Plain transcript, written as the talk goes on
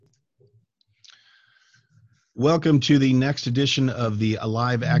Welcome to the next edition of the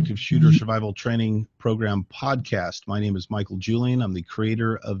Alive Active Shooter Survival Training Program podcast. My name is Michael Julian. I'm the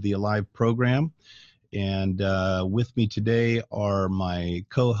creator of the Alive program. And with me today are my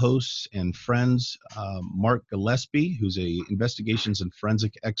co-hosts and friends, Mark Gillespie, who's a investigations and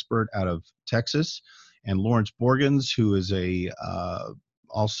forensic expert out of Texas, and Lawrence Borgens, who is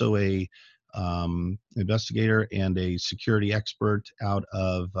also a investigator and a security expert out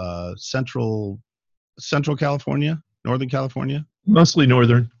of Central California, Northern California? Mostly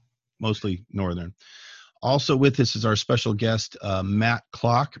northern. Mostly northern. Also with us is our special guest, Matt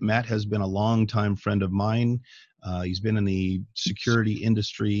Klock. Matt has been a longtime friend of mine. He's been in the security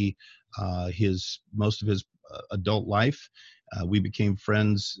industry most of his adult life. We became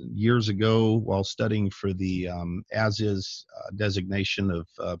friends years ago while studying for the as-is designation of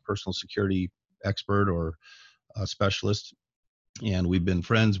personal security expert or specialist. And we've been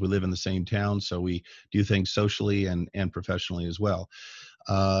friends. We live in the same town, so we do things socially and professionally as well.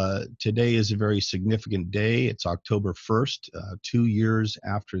 Today is a very significant day. It's October 1st, 2 years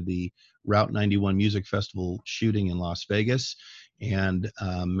after the Route 91 Music Festival shooting in Las Vegas. And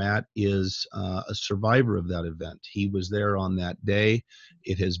Matt is a survivor of that event. He was there on that day.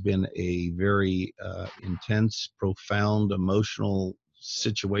 It has been a very intense, profound, emotional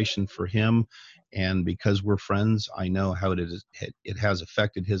situation for him. And because we're friends, I know how it has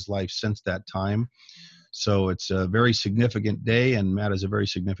affected his life since that time. So it's a very significant day, and Matt is a very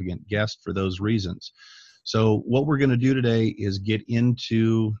significant guest for those reasons. So what we're going to do today is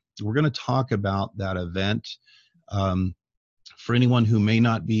we're going to talk about that event. For anyone who may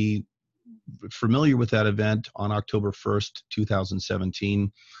not be familiar with that event, on October 1st, 2017,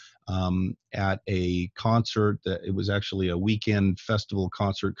 at a concert. It was actually a weekend festival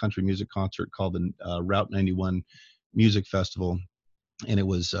concert, country music concert called the Route 91 Music Festival. And it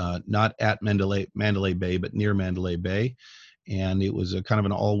was not at Mandalay Bay, but near Mandalay Bay. And it was a kind of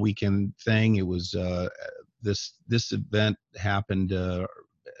an all weekend thing. It was this event happened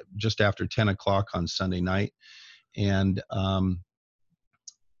just after 10 o'clock on Sunday night. And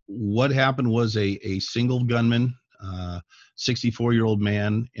what happened was a single gunman, 64-year-old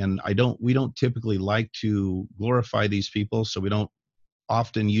man, and we don't typically like to glorify these people, so we don't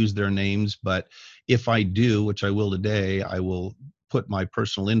often use their names, but if I do, which I will today, I will put my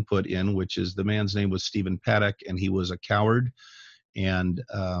personal input in, which is the man's name was Stephen Paddock, and he was a coward, and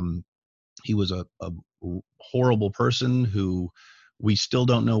he was a horrible person who we still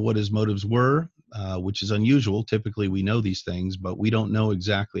don't know what his motives were, which is unusual. Typically we know these things, but we don't know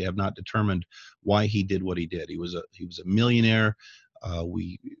exactly, have not determined why he did what he did. He was a millionaire.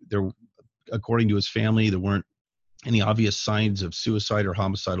 According to his family, there weren't any obvious signs of suicide or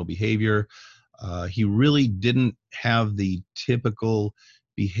homicidal behavior. He really didn't have the typical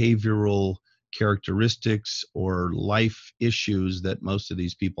behavioral characteristics or life issues that most of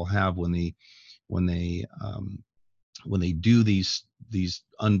these people have when they do these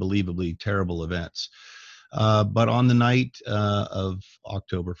unbelievably terrible events. But on the night of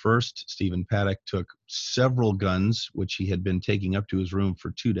October 1st, Stephen Paddock took several guns, which he had been taking up to his room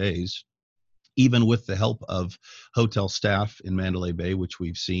for 2 days, even with the help of hotel staff in Mandalay Bay, which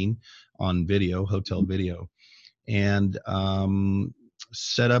we've seen on video, hotel video, and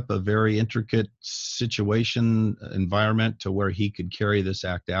set up a very intricate environment to where he could carry this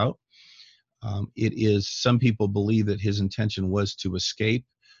act out. Some people believe that his intention was to escape.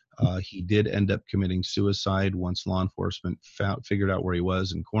 He did end up committing suicide once law enforcement figured out where he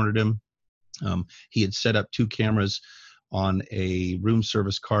was and cornered him. He had set up 2 cameras on a room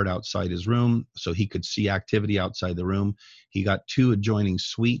service card outside his room so he could see activity outside the room. He got 2 adjoining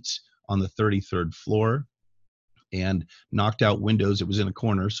suites on the 33rd floor and knocked out windows. It was in a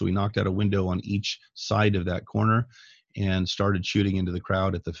corner, so he knocked out a window on each side of that corner and started shooting into the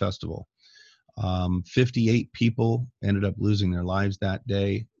crowd at the festival. 58 people ended up losing their lives that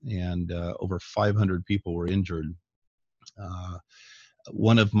day, and over 500 people were injured.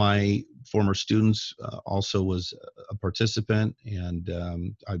 One of my former students also was a participant, and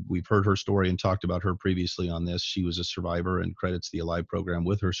we've heard her story and talked about her previously on this. She was a survivor and credits the Alive program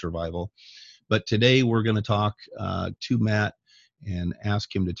with her survival. But today we're going to talk to Matt and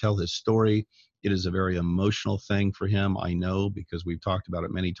ask him to tell his story. It is a very emotional thing for him, I know, because we've talked about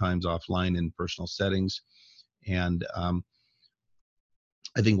it many times offline in personal settings. And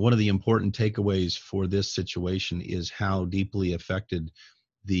I think one of the important takeaways for this situation is how deeply affected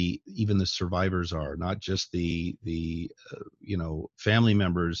even the survivors are, not just the family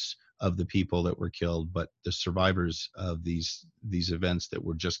members of the people that were killed, but the survivors of these events that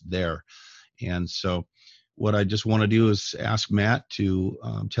were just there. And so what I just want to do is ask Matt to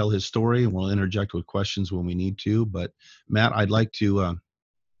tell his story, and we'll interject with questions when we need to. But Matt, I'd like to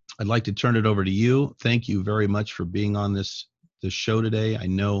turn it over to you. Thank you very much for being on this show today. I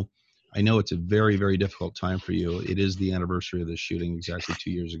know it's a very, very difficult time for you. It is the anniversary of the shooting exactly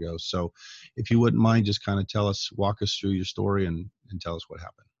 2 years ago. So if you wouldn't mind, just kind of walk us through your story and tell us what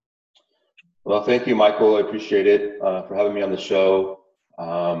happened. Well, thank you, Michael. I appreciate it for having me on the show.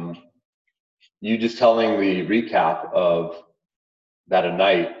 You just telling the recap of that a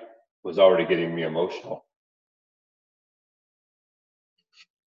night was already getting me emotional.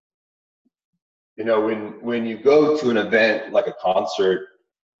 You know, when you go to an event like a concert,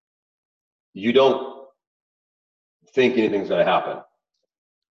 you don't think anything's going to happen.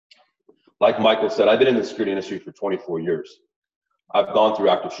 Like Michael said, I've been in the security industry for 24 years. I've gone through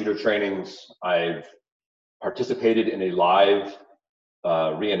active shooter trainings. I've participated in a live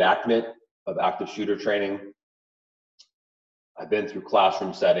reenactment of active shooter training. I've been through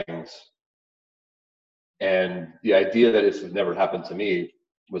classroom settings. And the idea that this would never happen to me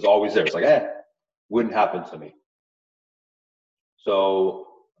was always there. It's like, wouldn't happen to me. So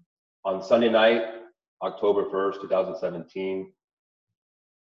on Sunday night, October 1st, 2017,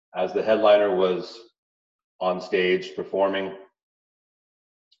 as the headliner was on stage performing,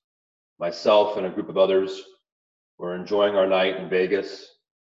 myself and a group of others were enjoying our night in Vegas.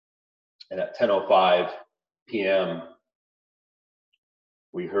 And at 10:05 p.m.,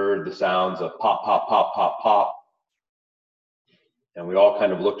 we heard the sounds of pop, pop, pop, pop, pop. And we all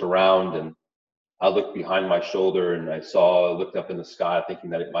kind of looked around, and I looked behind my shoulder and I looked up in the sky thinking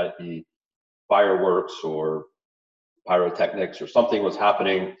that it might be fireworks or pyrotechnics or something was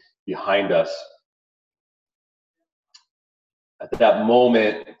happening behind us. At that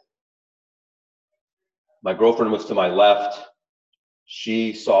moment, my girlfriend was to my left.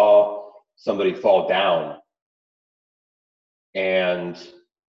 She saw somebody fall down. And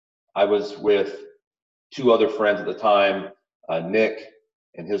I was with two other friends at the time, Nick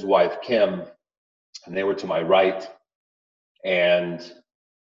and his wife, Kim, and they were to my right. And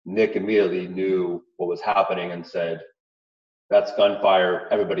Nick immediately knew what was happening and said, "That's gunfire,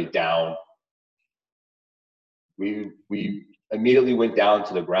 everybody down." We immediately went down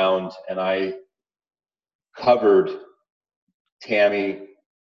to the ground, and I covered Tammy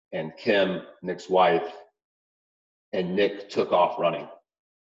and Kim, Nick's wife, and Nick took off running.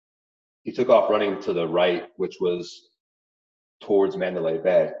 He took off running to the right, which was towards Mandalay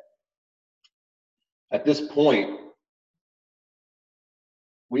Bay. At this point,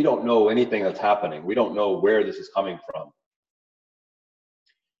 we don't know anything that's happening. We don't know where this is coming from.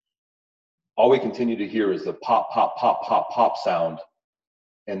 All we continue to hear is the pop, pop, pop, pop, pop sound,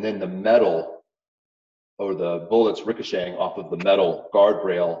 and then the metal or the bullets ricocheting off of the metal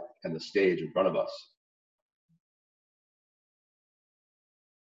guardrail and the stage in front of us.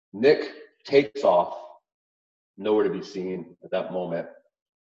 Nick takes off, nowhere to be seen at that moment.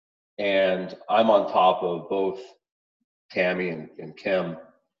 And I'm on top of both Tammy and Kim,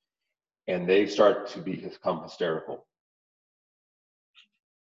 and they start to become hysterical.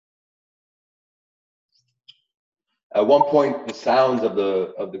 At one point, the sounds of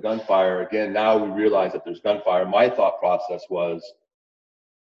the gunfire, again, now we realize that there's gunfire. My thought process was,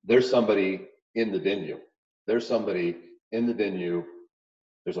 there's somebody in the venue. There's somebody in the venue.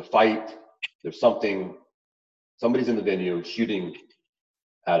 There's a fight. There's somebody's in the venue shooting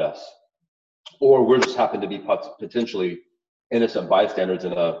at us. Or we're just happen to be potentially innocent bystanders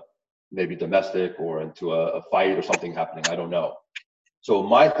in a maybe domestic or into a fight or something happening. I don't know. So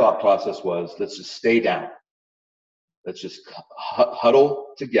my thought process was, let's just stay down. Let's just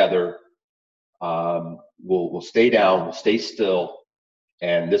huddle together. We'll stay down. We'll stay still,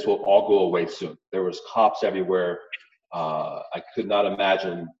 and this will all go away soon. There was cops everywhere. I could not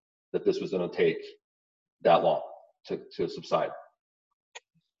imagine that this was going to take that long to subside.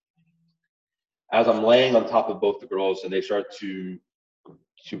 As I'm laying on top of both the girls and they start to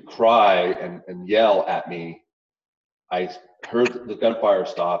cry and yell at me, I heard the gunfire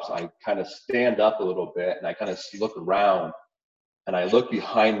stops. I kind of stand up a little bit and I kind of look around, and I look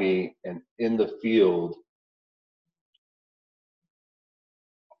behind me, and in the field,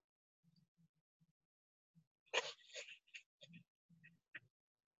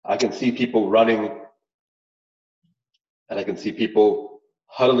 I can see people running, and I can see people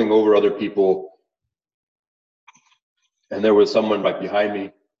huddling over other people. And there was someone right behind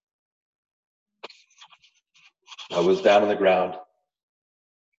me. I was down on the ground.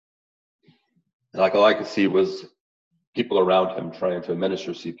 And all I could see was people around him trying to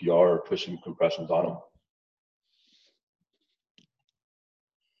administer CPR or pushing compressions on him.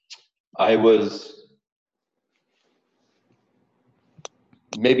 I was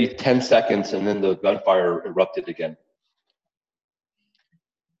maybe 10 seconds, and then the gunfire erupted again.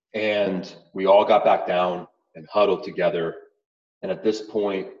 And we all got back down and huddled together. And at this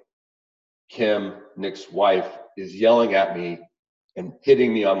point, Kim, Nick's wife, is yelling at me and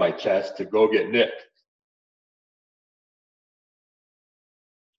hitting me on my chest to go get Nick.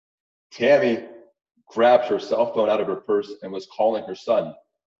 Tammy grabbed her cell phone out of her purse and was calling her son.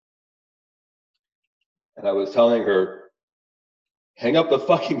 And I was telling her, hang up the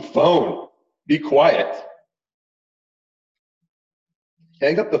fucking phone. Be quiet.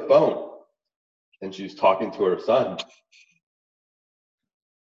 Hang up the phone. And she's talking to her son.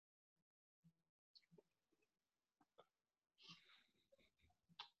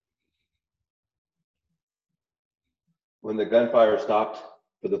 When the gunfire stopped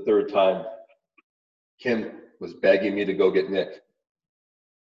for the third time, Kim was begging me to go get Nick.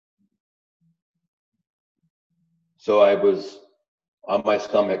 So I was on my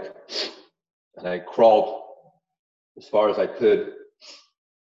stomach and I crawled as far as I could,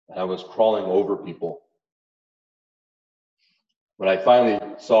 and I was crawling over people. When I finally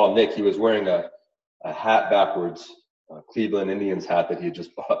saw Nick, he was wearing a hat backwards, a Cleveland Indians hat that he had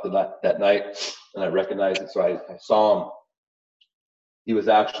just bought that night, and I recognized it. So I saw him. He was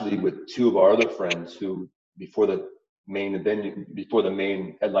actually with two of our other friends who, before the main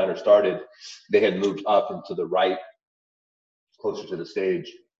headliner started, they had moved up and to the right, closer to the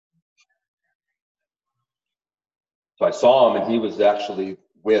stage. So I saw him, and he was actually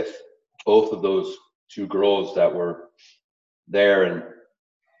with both of those two girls that were there, and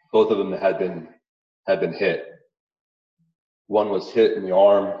both of them had been hit. One was hit in the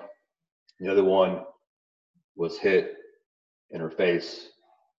arm, the other one was hit in her face,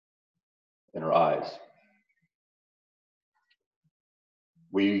 in her eyes.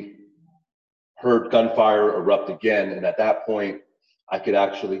 We heard gunfire erupt again, and at that point, I could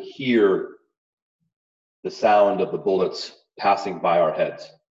actually hear the sound of the bullets passing by our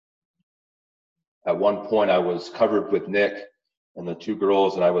heads. At one point, I was covered with Nick and the two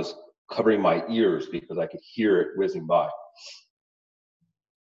girls, and I was covering my ears because I could hear it whizzing by.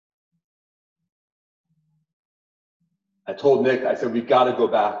 I told Nick, I said, we gotta go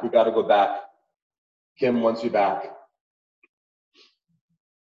back, we gotta go back. Kim wants you back.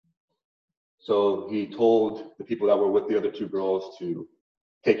 So he told the people that were with the other two girls to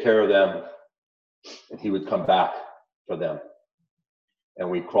take care of them, and he would come back for them. And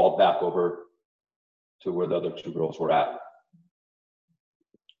we crawled back over to where the other two girls were at.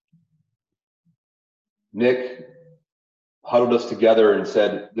 Nick huddled us together and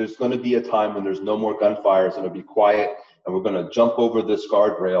said, there's going to be a time when there's no more gunfire, it's going to be quiet, and we're going to jump over this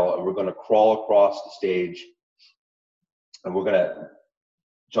guardrail, and we're going to crawl across the stage, and we're going to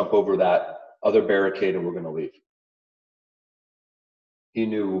jump over that other barricade, and we're going to leave. He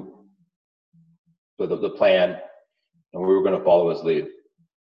knew the plan, and we were going to follow his lead.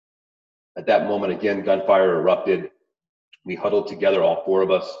 At that moment, again, gunfire erupted. We huddled together, all four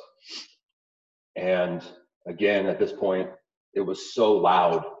of us. And again, at this point, it was so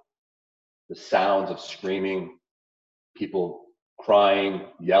loud. The sounds of screaming, people crying,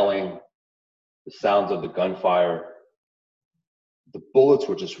 yelling, the sounds of the gunfire. The bullets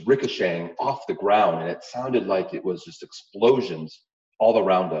were just ricocheting off the ground, and it sounded like it was just explosions all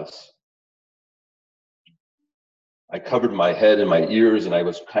around us. I covered my head and my ears, and I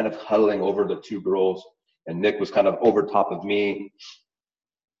was kind of huddling over the two girls, and Nick was kind of over top of me.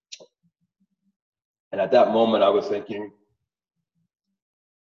 And at that moment, I was thinking,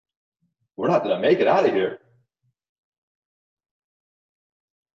 we're not going to make it out of here.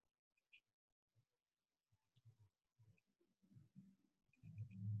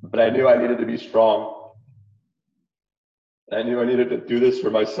 But I knew I needed to be strong. I knew I needed to do this for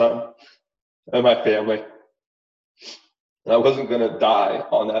my son and my family. And I wasn't going to die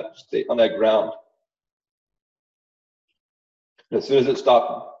on that ground. And as soon as it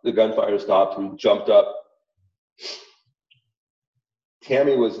stopped, the gunfire stopped, we jumped up.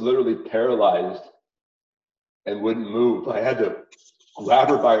 Tammy was literally paralyzed and wouldn't move. I had to grab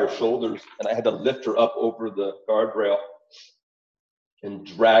her by her shoulders, and I had to lift her up over the guardrail and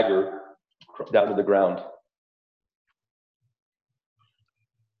drag her down to the ground.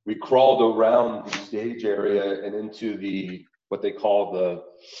 We crawled around the stage area and into what they call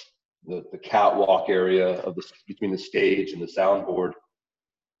the catwalk area between the stage and the soundboard.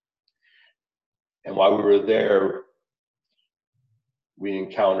 And while we were there, we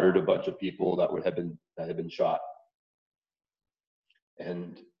encountered a bunch of people that had been shot.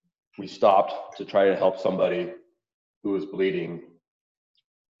 And we stopped to try to help somebody who was bleeding.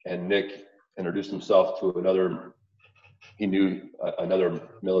 And Nick introduced himself to another he knew another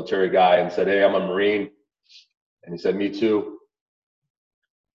military guy and said, "Hey, I'm a Marine." And he said, "Me too."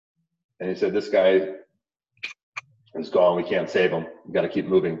 And he said, "This guy is gone. We can't save him. We got to keep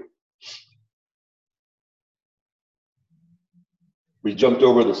moving." We jumped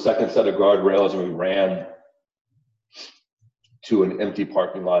over the second set of guardrails and we ran to an empty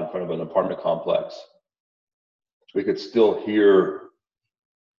parking lot in front of an apartment complex. We could still hear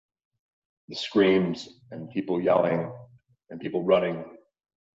the screams and people yelling and people running.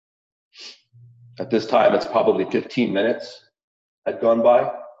 At this time, it's probably 15 minutes had gone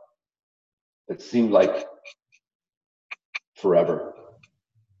by. It seemed like forever.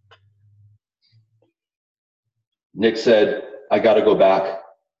 Nick said, "I got to go back.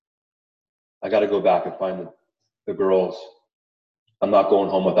 I got to go back and find the girls. I'm not going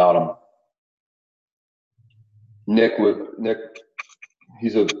home without them." Nick,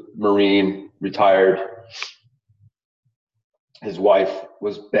 he's a Marine, retired. His wife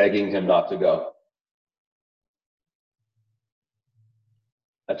was begging him not to go.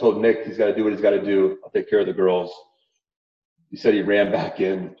 I told Nick he's got to do what he's got to do. I'll take care of the girls. He said he ran back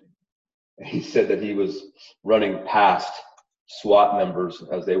in. He said that he was running past SWAT members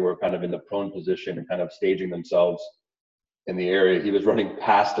as they were kind of in the prone position and kind of staging themselves in the area. He was running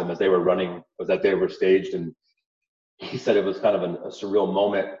past them as they were running, was that they were staged. And he said it was kind of a surreal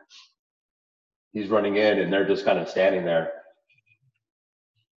moment. He's running in and they're just kind of standing there.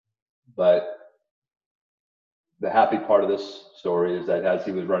 But the happy part of this story is that as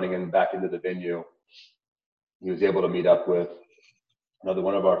he was running in back into the venue, he was able to meet up with another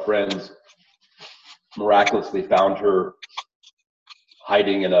one of our friends. Miraculously found her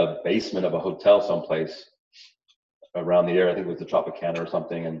hiding in a basement of a hotel someplace around the area. I think it was the Tropicana or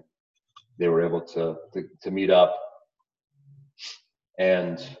something, and they were able to meet up.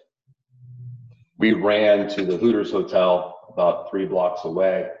 And we ran to the Hooters Hotel about 3 blocks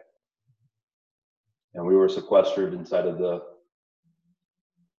away, and we were sequestered inside of the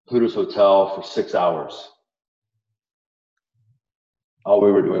Hooters Hotel for 6 hours. All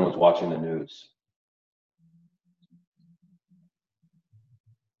we were doing was watching the news.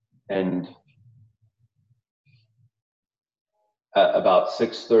 And at about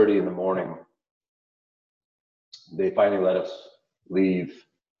 6:30 in the morning, they finally let us leave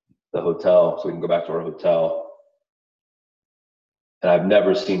the hotel so we can go back to our hotel. And I've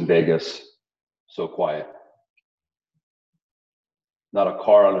never seen Vegas so quiet. Not a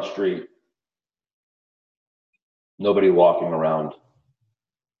car on the street. Nobody walking around.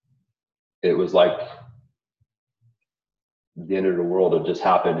 It was like the end of the world had just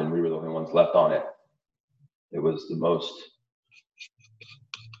happened and we were the only ones left on it. It was the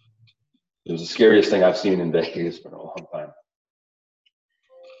scariest thing I've seen in Vegas for a long time.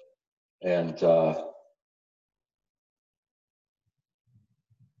 And to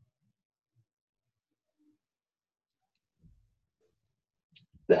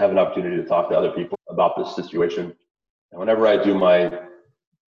have an opportunity to talk to other people about this situation. And whenever I do my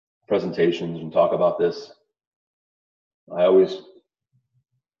presentations and talk about this, I always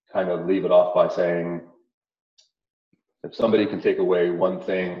kind of leave it off by saying, if somebody can take away one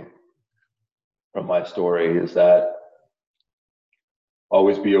thing from my story, is that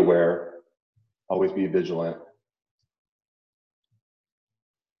always be aware, always be vigilant,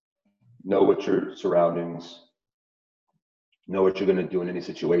 know what your surroundings, know what you're going to do in any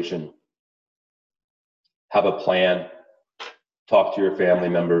situation, have a plan, talk to your family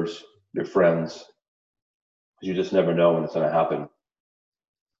members, your friends, because you just never know when it's going to happen.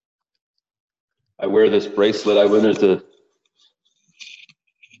 I wear this bracelet.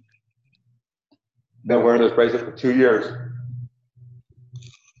 Been wearing this bracelet for 2 years.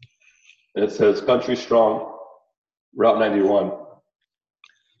 And it says "Country Strong, Route 91."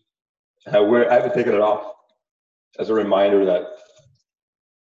 And I haven't taken it off as a reminder that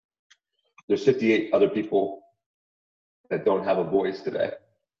there's 58 other people that don't have a voice today.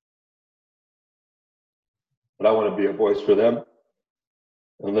 But I want to be a voice for them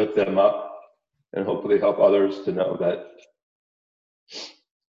and lift them up and hopefully help others to know that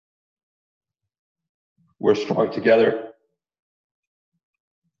we're strong together.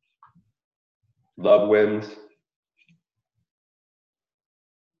 Love wins.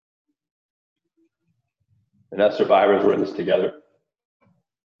 And as survivors, we're in this together.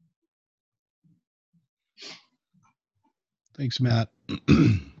 Thanks, Matt.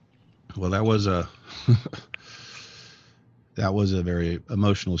 Well, that was a that was a very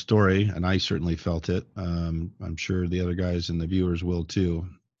emotional story, and I certainly felt it. I'm sure the other guys and the viewers will too.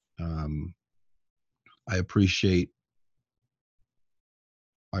 I appreciate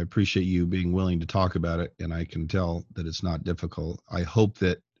I appreciate you being willing to talk about it, and I can tell that it's not difficult. I hope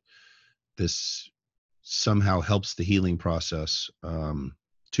that this somehow helps the healing process,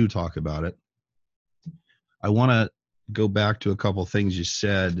 to talk about it. I want to go back to a couple things you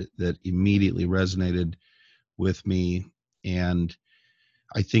said that immediately resonated with me, and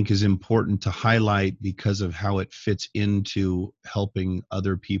I think is important to highlight because of how it fits into helping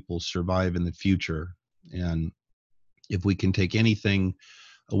other people survive in the future. And if we can take anything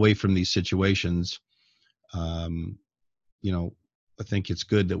away from these situations, um, you know, I think it's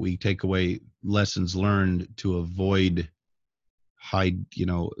good that we take away lessons learned to avoid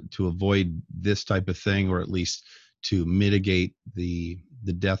to avoid this type of thing, or at least to mitigate the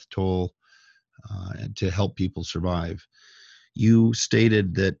death toll, and to help people survive. You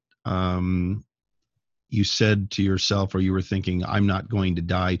stated that, you said to yourself, or you were thinking, I'm not going to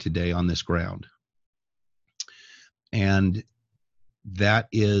die today on this ground. And that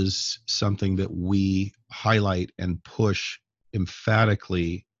is something that we highlight and push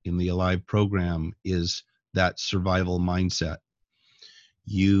emphatically in the Alive program, is that survival mindset.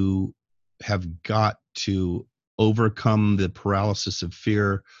 You have got to overcome the paralysis of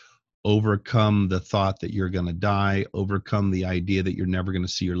fear, overcome the thought that you're going to die, overcome the idea that you're never going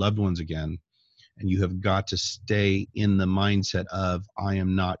to see your loved ones again. And you have got to stay in the mindset of, I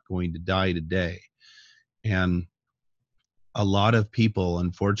am not going to die today. And a lot of people,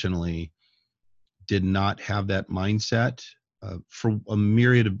 unfortunately, did not have that mindset, for a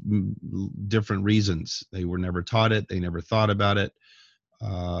myriad of different reasons. They were never taught it. They never thought about it.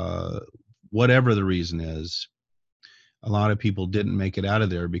 Whatever the reason is, a lot of people didn't make it out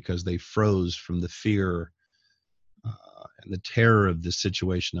of there because they froze from the fear, and the terror of the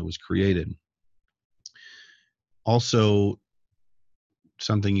situation that was created. Also,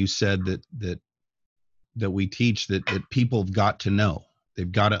 something you said that we teach, that people have got to know,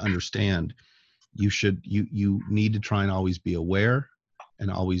 they've got to understand. You need to try and always be aware and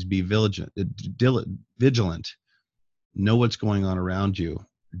always be vigilant. Know what's going on around you.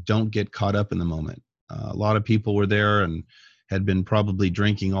 Don't get caught up in the moment. A lot of people were there and had been probably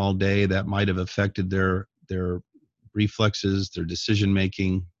drinking all day. That might have affected their reflexes, their decision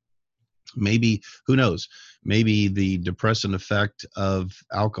making. Maybe, who knows, maybe the depressant effect of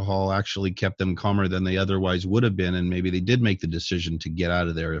alcohol actually kept them calmer than they otherwise would have been, and maybe they did make the decision to get out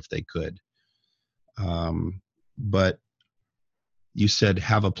of there if they could. But you said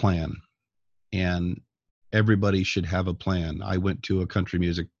have a plan, and everybody should have a plan. I went to a country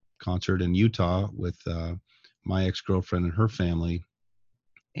music concert in Utah with my ex-girlfriend and her family,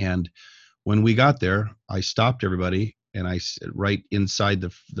 and when we got there, I stopped everybody, and I right inside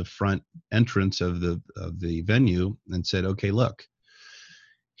the front entrance of the venue, and said, okay, look,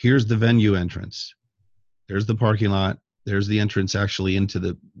 here's the venue entrance, there's the parking lot, there's the entrance actually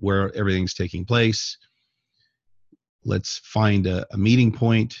into where everything's taking place. Let's find a meeting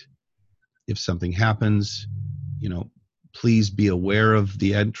point. If something happens, please be aware of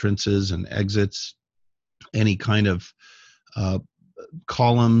the entrances and exits, any kind of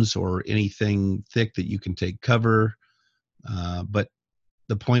columns or anything thick that you can take cover. But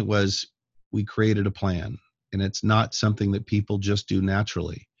the point was, we created a plan, and it's not something that people just do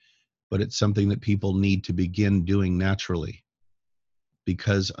naturally, but it's something that people need to begin doing naturally,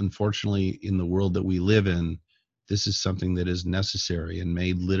 because unfortunately, in the world that we live in, this is something that is necessary and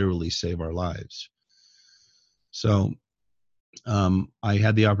may literally save our lives. So I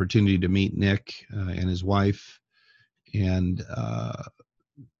had the opportunity to meet Nick and his wife, and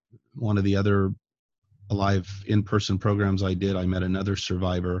one of the other Alive in-person programs I did, I met another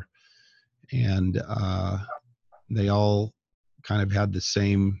survivor, and they all kind of had the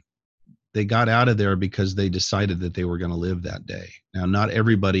same, they got out of there because they decided that they were going to live that day. Now, not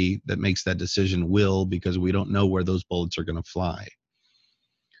everybody that makes that decision will, because we don't know where those bullets are going to fly.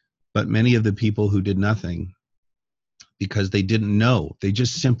 But many of the people who did nothing because they didn't know, they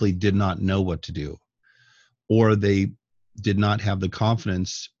just simply did not know what to do, or they did not have the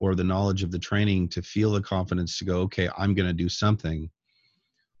confidence or the knowledge of the training to feel the confidence to go, okay, I'm going to do something,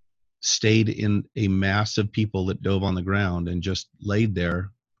 stayed in a mass of people that dove on the ground and just laid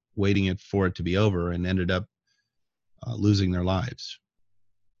there waiting for it to be over, and ended up losing their lives.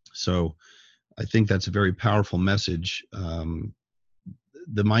 So I think that's a very powerful message.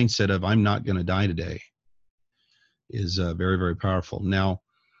 The mindset of, I'm not going to die today, is very, very powerful. Now,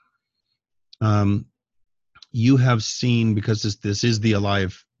 you have seen, because this is the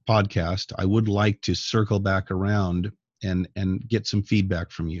Alive podcast, I would like to circle back around and get some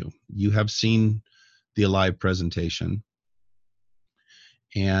feedback from you. You have seen the Alive presentation,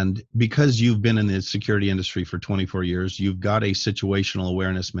 And because you've been in the security industry for 24 years, you've got a situational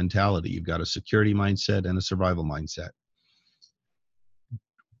awareness mentality. You've got a security mindset and a survival mindset.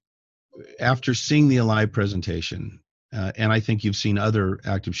 After seeing the Alive presentation, and I think you've seen other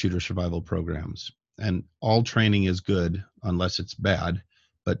active shooter survival programs, and all training is good unless it's bad,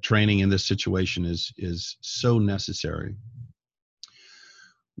 but training in this situation is so necessary.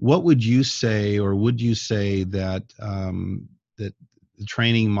 What would you say, or would you say that that the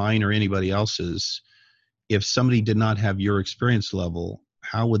training, mine or anybody else's, if somebody did not have your experience level,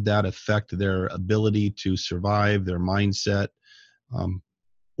 how would that affect their ability to survive, their mindset,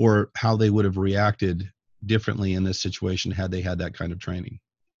 or how they would have reacted differently in this situation had they had that kind of training?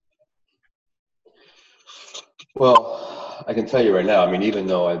 Well, I can tell you right now, I mean, even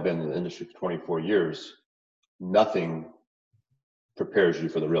though I've been in the industry for 24 years, nothing prepares you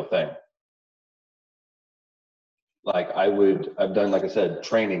for the real thing. Like I've done, like I said,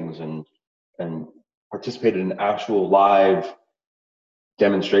 trainings and participated in actual live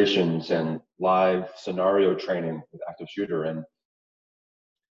demonstrations and live scenario training with active shooter. And,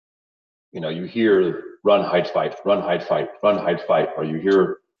 you know, you hear run, hide, fight, run, hide, fight, run, hide, fight, or you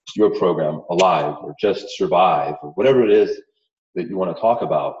hear your program Alive or Just Survive or whatever it is that you want to talk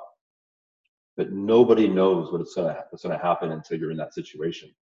about. But nobody knows what's gonna happen until you're in that situation.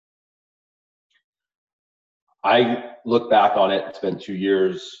 I look back on it, it's been 2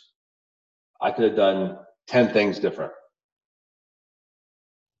 years. I could have done 10 things different.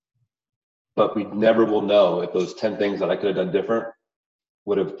 But we never will know if those 10 things that I could have done different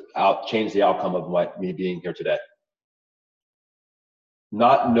would have changed the outcome of me being here today.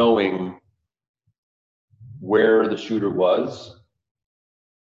 Not knowing where the shooter was,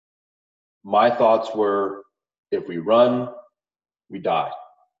 my thoughts were, if we run, we die.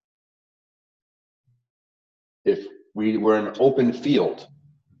 If we were in an open field,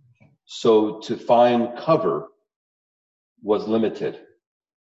 so to find cover was limited.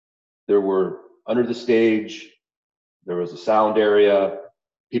 There were, under the stage, there was a sound area,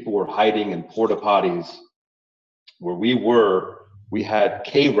 people were hiding in porta potties. Where we were, we had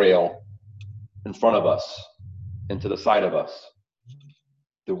K-rail in front of us and to the side of us.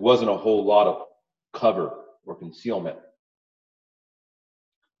 There wasn't a whole lot of cover or concealment.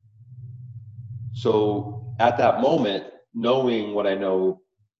 So at that moment, knowing what I know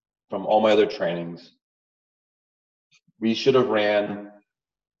from all my other trainings, we should have ran,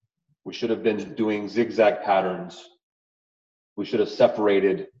 we should have been doing zigzag patterns, we should have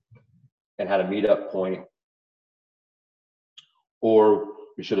separated and had a meetup point, or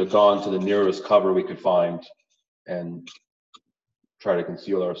we should have gone to the nearest cover we could find and try to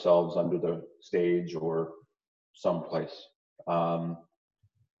conceal ourselves under the stage or someplace.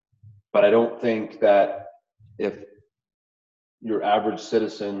 But I don't think that if your average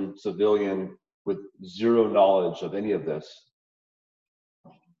citizen, civilian with zero knowledge of any of this,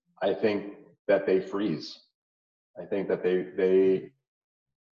 I think that they freeze. I think that they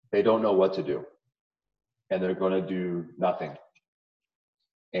don't know what to do, and they're going to do nothing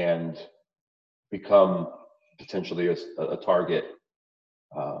and become potentially a target.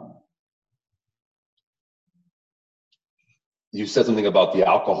 You said something about the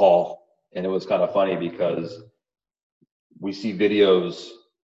alcohol, and it was kind of funny because we see videos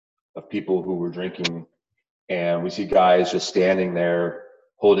of people who were drinking, and we see guys just standing there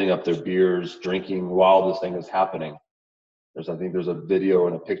holding up their beers, drinking while this thing is happening. I think there's a video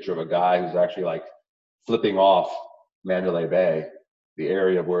and a picture of a guy who's actually like flipping off Mandalay Bay, the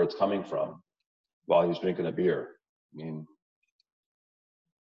area of where it's coming from, while he's drinking a beer. I mean,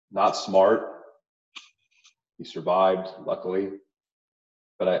 not smart. He survived, luckily.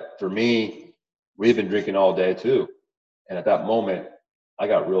 But for me, we've been drinking all day too. And at that moment, I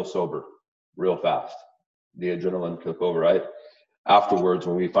got real sober, real fast. The adrenaline took over. Afterwards,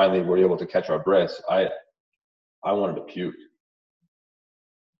 when we finally were able to catch our breaths, I wanted to puke.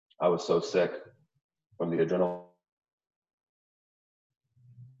 I was so sick from the adrenaline.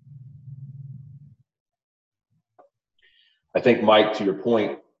 I think, Mike, to your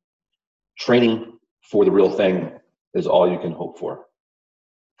point, training for the real thing is all you can hope for.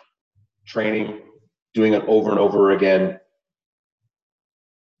 Training, doing it over and over again,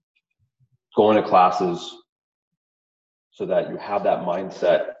 going to classes so that you have that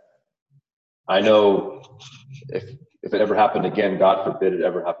mindset. I know if it ever happened again, God forbid it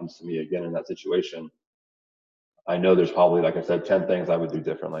ever happens to me again in that situation, I know there's probably, like I said, 10 things I would do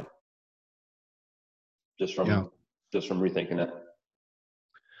differently. Just from rethinking it.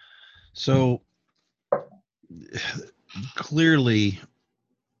 So clearly,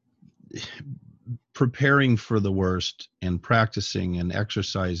 preparing for the worst and practicing and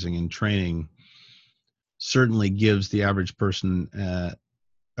exercising and training certainly gives the average person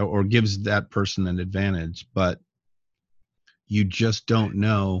or gives that person an advantage, but you just don't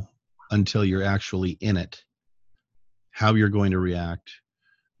know until you're actually in it how you're going to react,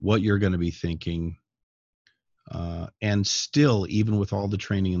 what you're going to be thinking. And still, even with all the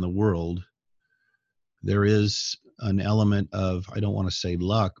training in the world, there is an element of, I don't want to say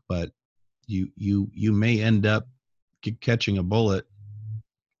luck, but you may end up catching a bullet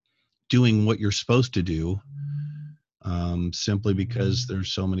doing what you're supposed to do, simply because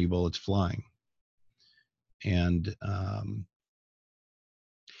there's so many bullets flying. And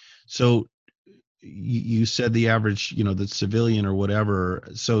so you said the average, the civilian or whatever.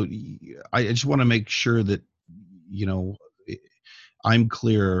 So I just want to make sure that, I'm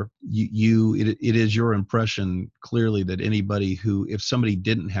clear. It is your impression clearly that anybody who, if somebody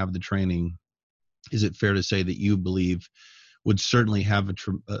didn't have the training, is it fair to say that you believe would certainly have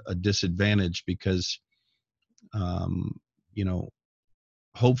a disadvantage because,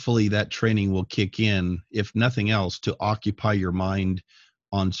 hopefully that training will kick in, if nothing else, to occupy your mind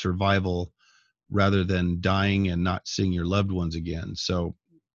on survival rather than dying and not seeing your loved ones again. So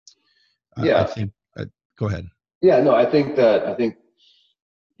I Yeah. think, go ahead. Yeah, no, I think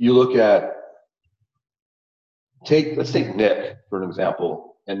you look at, let's take Nick for an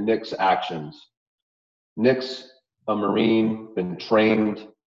example, and Nick's actions. Nick's a Marine, been trained,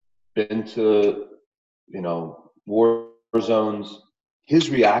 been to, war zones. His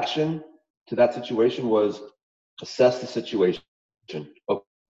reaction to that situation was assess the situation. Okay.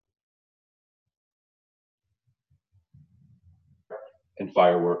 And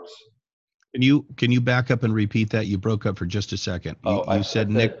fireworks. Can you back up and repeat that? You broke up for just a second. You said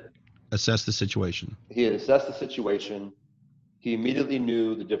Nick assessed the situation. He had assessed the situation. He immediately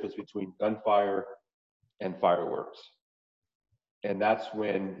knew the difference between gunfire and fireworks. And that's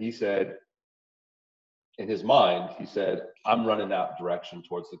when he said, in his mind, he said, I'm running that direction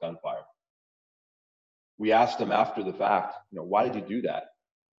towards the gunfire. We asked him after the fact, why did you do that?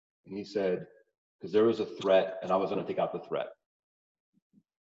 And he said, because there was a threat and I was going to take out the threat.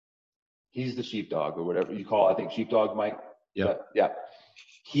 He's the sheepdog, or whatever you call it. I think sheepdog, Mike. Yeah.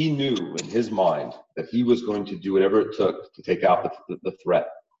 He knew in his mind that he was going to do whatever it took to take out the threat.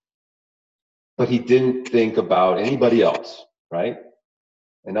 But he didn't think about anybody else, right?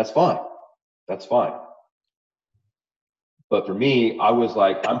 And that's fine. That's fine. But for me, I was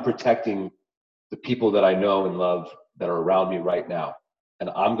like, I'm protecting the people that I know and love that are around me right now. And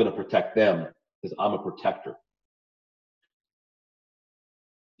I'm going to protect them because I'm a protector.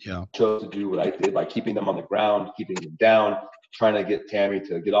 Yeah. I chose to do what I did by keeping them on the ground, keeping them down, trying to get Tammy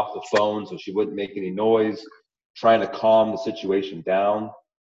to get off the phone so she wouldn't make any noise, trying to calm the situation down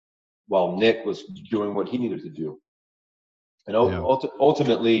while Nick was doing what he needed to do. And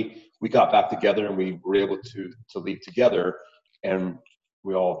ultimately, we got back together and we were able to leave together, and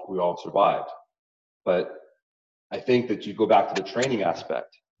we all survived. But I think that you go back to the training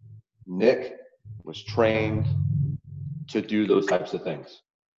aspect. Nick was trained to do those types of things.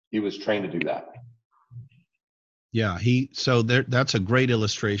 He was trained to do that. Yeah, that's a great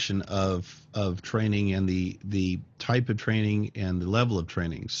illustration of training and the type of training and the level of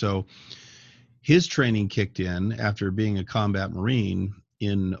training. So his training kicked in after being a combat Marine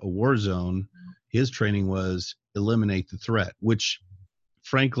in a war zone. His training was eliminate the threat, which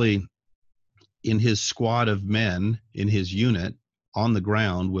frankly, in his squad of men, in his unit on the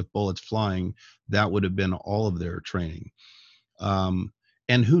ground with bullets flying, that would have been all of their training.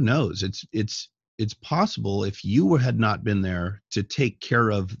 And who knows, it's possible if you had not been there to take care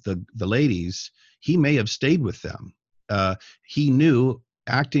of the ladies, he may have stayed with them. He knew,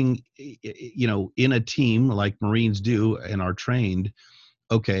 acting, in a team like Marines do and are trained,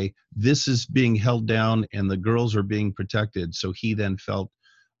 okay, this is being held down and the girls are being protected. So he then felt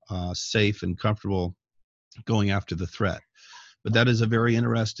safe and comfortable going after the threat. But that is a very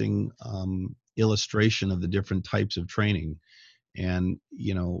interesting illustration of the different types of training. And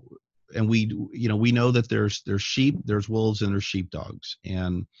and we know that there's sheep, there's wolves, and there's sheepdogs,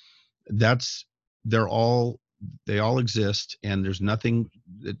 and they all exist, and there's nothing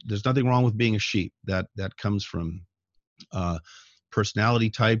wrong with being a sheep. That comes from personality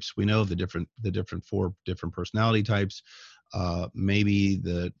types. We know the four different personality types. Maybe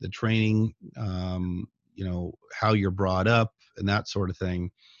the training, how you're brought up and that sort of thing.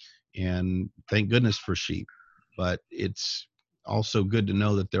 And thank goodness for sheep. But it's also good to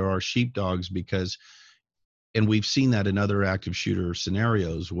know that there are sheepdogs, and we've seen that in other active shooter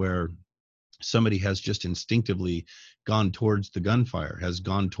scenarios where somebody has just instinctively gone towards the gunfire, has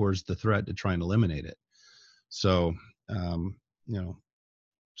gone towards the threat to try and eliminate it. So, you know,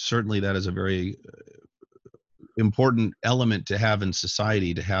 certainly that is a very important element to have in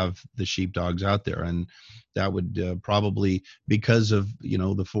society, to have the sheepdogs out there. And that would probably, because of, you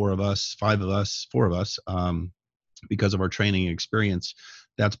know, the four of us, because of our training experience,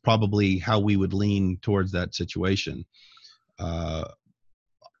 that's probably how we would lean towards that situation.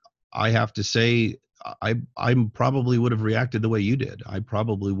 I have to say, I probably would have reacted the way you did. I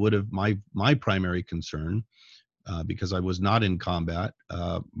probably would have, my primary concern, because I was not in combat,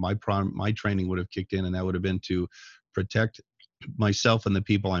 my training would have kicked in, and that would have been to protect myself and the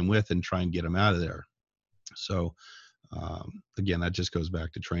people I'm with and try and get them out of there. So again, that just goes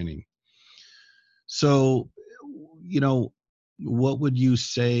back to training. So, you know, what would you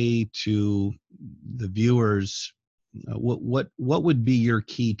say to the viewers? What would be your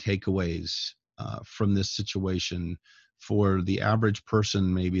key takeaways from this situation for the average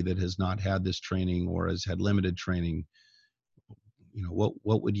person, maybe that has not had this training or has had limited training? You know,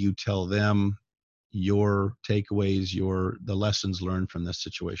 what would you tell them? Your takeaways, the lessons learned from this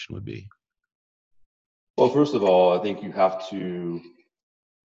situation would be? Well, first of all, I think you have to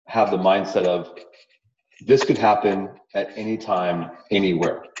have the mindset of this could happen at any time,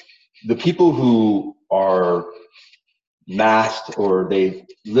 anywhere. The people who are masked, or they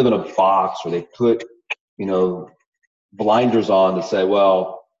live in a box, or they put, you know, blinders on to say,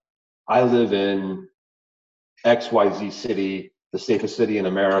 well, I live in XYZ city, the safest city in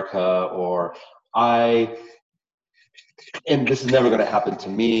America, or and this is never going to happen to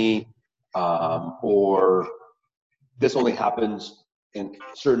me, or this only happens in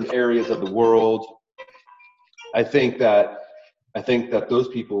certain areas of the world. I think that those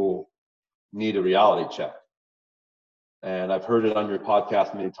people need a reality check. And I've heard it on your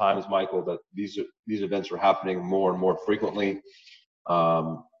podcast many times, Michael, that these events are happening more and more frequently.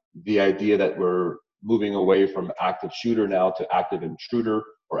 The idea that we're moving away from active shooter now to active intruder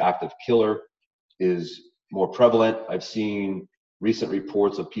or active killer is more prevalent. I've seen recent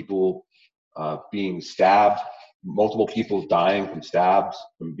reports of people being stabbed, multiple people dying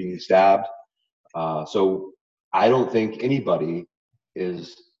from being stabbed. So I don't think anybody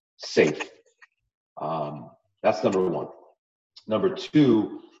is safe. That's number one. Number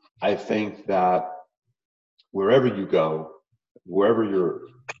two, I think that wherever you go, wherever your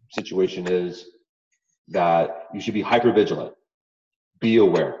situation is, that you should be hyper vigilant, be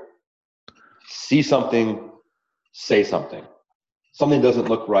aware, see something, say something. Something doesn't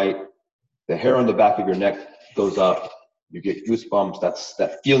look right, the hair on the back of your neck goes up, you get goosebumps, that's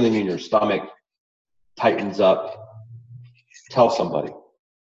that feeling in your stomach tightens up. Tell somebody.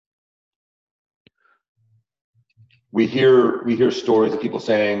 We hear stories of people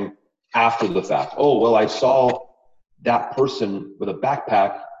saying after the fact, oh, well, I saw that person with a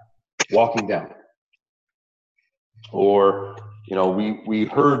backpack walking down. Or, you know, we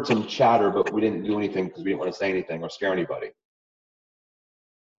heard some chatter, but we didn't do anything because we didn't want to say anything or scare anybody.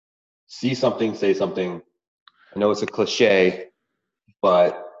 See something, say something. I know it's a cliche,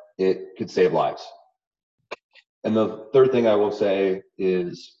 but it could save lives. And the third thing I will say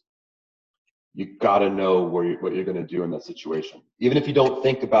is you got to know what you're going to do in that situation. Even if you don't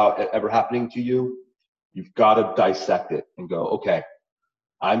think about it ever happening to you, you've got to dissect it and go, okay,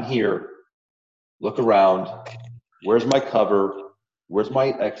 I'm here. Look around. Where's my cover? Where's my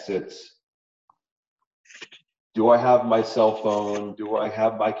exits? Do I have my cell phone? Do I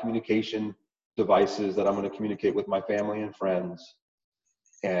have my communication devices that I'm going to communicate with my family and friends?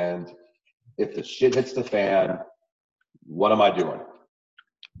 And if the shit hits the fan, what am I doing?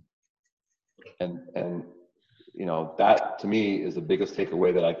 And you know, that to me is the biggest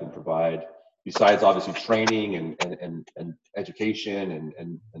takeaway that I can provide, besides obviously training and education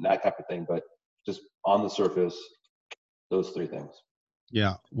and that type of thing, but just on the surface, those three things.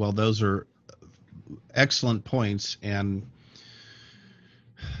 Yeah, well, those are excellent points. And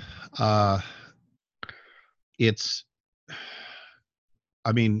it's,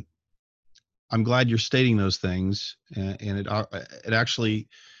 I mean, I'm glad you're stating those things, and it actually,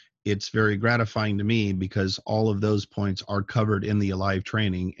 it's very gratifying to me because all of those points are covered in the Alive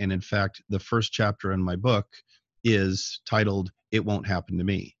training. And in fact, the first chapter in my book is titled "It Won't Happen to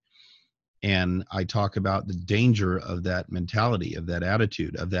Me." And I talk about the danger of that mentality, of that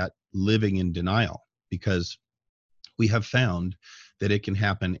attitude, of that living in denial, because we have found that it can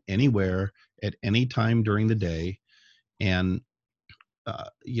happen anywhere at any time during the day. And,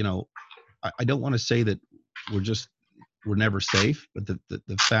 you know, I don't want to say that we're never safe, but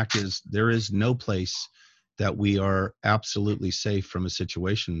the fact is there is no place that we are absolutely safe from a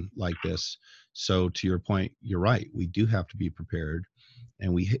situation like this. So to your point, you're right. We do have to be prepared,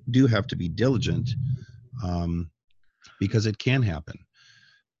 and we do have to be diligent, um, because it can happen.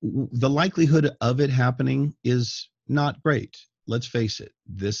 The likelihood of it happening is not great. Let's face it.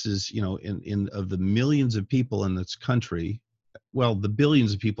 This is, in of the millions of people in this country, well, the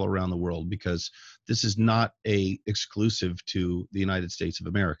billions of people around the world, because this is not a exclusive to the United States of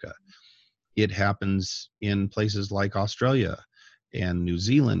America. It happens in places like Australia and New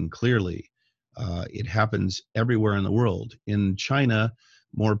Zealand, clearly. It happens everywhere in the world. In China,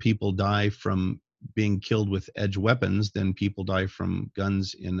 more people die from being killed with edge weapons than people die from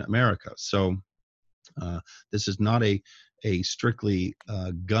guns in America. So this is not a strictly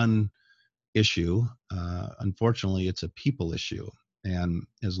gun issue. Unfortunately, it's a people issue. And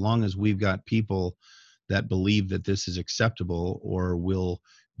as long as we've got people that believe that this is acceptable or will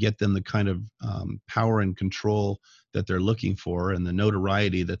get them the kind of power and control that they're looking for and the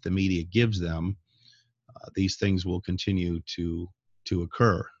notoriety that the media gives them, these things will continue to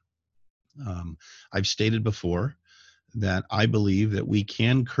occur. I've stated before that I believe that we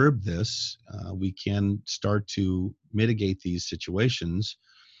can curb this. We can start to mitigate these situations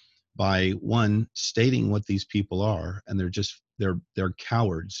by, one, stating what these people are, and they're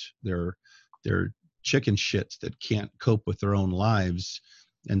cowards. They're chicken shits that can't cope with their own lives,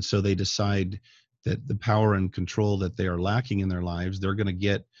 and so they decide that the power and control that they are lacking in their lives, they're going to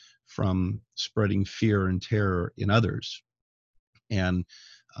get from spreading fear and terror in others. And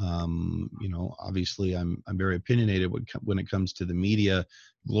obviously, I'm very opinionated when it comes to the media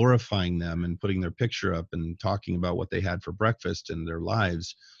glorifying them and putting their picture up and talking about what they had for breakfast and their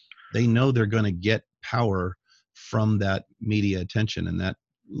lives. They know they're going to get power from that media attention and that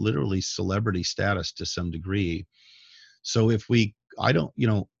literally celebrity status to some degree. So as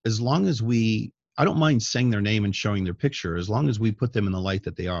long as I don't mind saying their name and showing their picture, as long as we put them in the light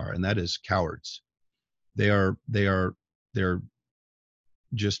that they are, and that is cowards. They're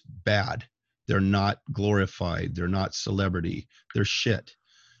just bad. They're not glorified. They're not celebrity. They're shit.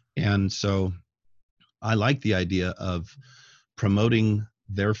 And so I like the idea of promoting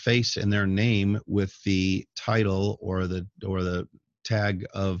their face and their name with the title or the tag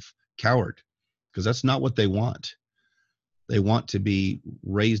of coward, because that's not what they want. They want to be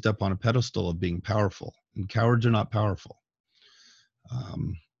raised up on a pedestal of being powerful, and cowards are not powerful.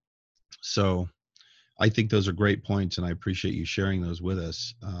 So I think those are great points, and I appreciate you sharing those with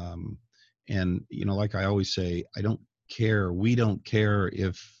us. And like I always say, we don't care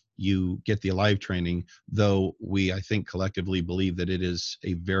if you get the Alive training, though I think collectively believe that it is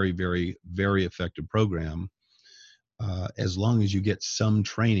a very, very, very effective program, as long as you get some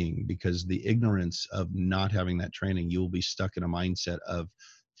training, because the ignorance of not having that training, you will be stuck in a mindset of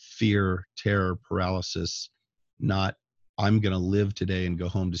fear, terror, paralysis, not, I'm going to live today and go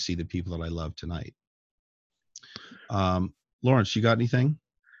home to see the people that I love tonight. Lawrence, you got anything?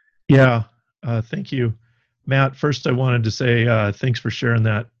 Yeah, thank you, Matt. First, I wanted to say thanks for sharing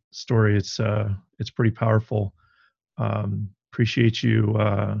that story. It's pretty powerful. Appreciate you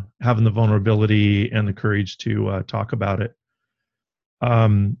having the vulnerability and the courage to talk about it.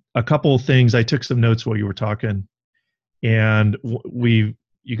 A couple of things. I took some notes while you were talking, and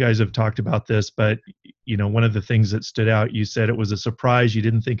you guys have talked about this, but one of the things that stood out, you said it was a surprise. You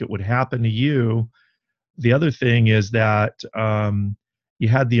didn't think it would happen to you. The other thing is that you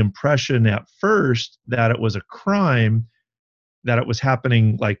had the impression at first that it was a crime, that it was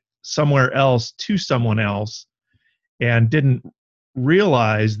happening like somewhere else to someone else, and didn't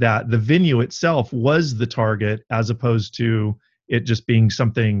realize that the venue itself was the target, as opposed to it just being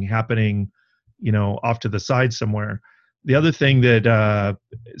something happening, off to the side somewhere. The other thing that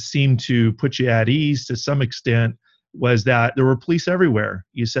seemed to put you at ease to some extent was that there were police everywhere.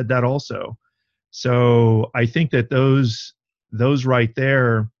 You said that also. So I think that those right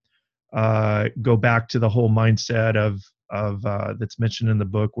there go back to the whole mindset of that's mentioned in the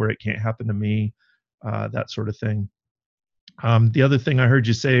book, where it can't happen to me, that sort of thing. The other thing I heard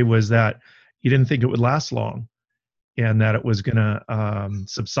you say was that you didn't think it would last long, and that it was going to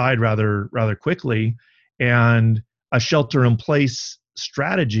subside rather quickly. And a shelter-in-place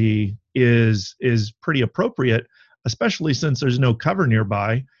strategy is pretty appropriate, especially since there's no cover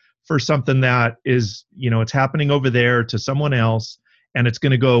nearby for something that is, it's happening over there to someone else, and it's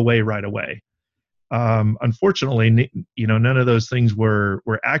going to go away right away. Unfortunately, none of those things were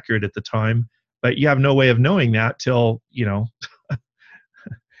accurate at the time, but you have no way of knowing that till,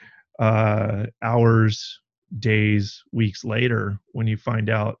 hours, days, weeks later, when you find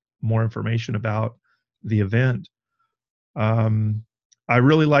out more information about the event. I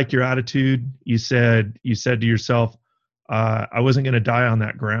really like your attitude. You said to yourself, I wasn't going to die on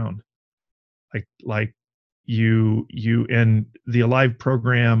that ground. Like you and the Alive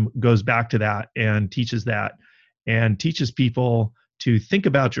program goes back to that and teaches that, and teaches people to think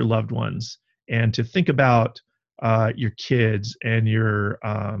about your loved ones, and to think about your kids and your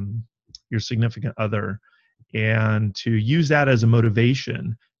significant other, and to use that as a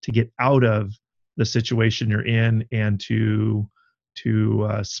motivation to get out of the situation you're in, and to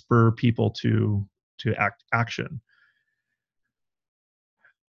spur people to action.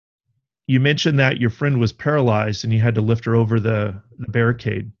 You mentioned that your friend was paralyzed and you had to lift her over the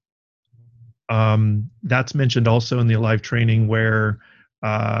barricade. That's mentioned also in the Alive training, where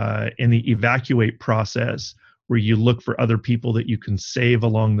in the evacuate process, where you look for other people that you can save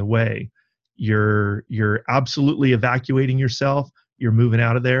along the way. You're absolutely evacuating yourself. You're moving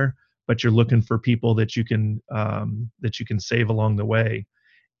out of there, but you're looking for people that you can save along the way.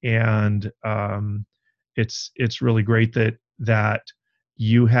 And it's really great that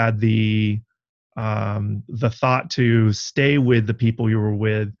you had the thought to stay with the people you were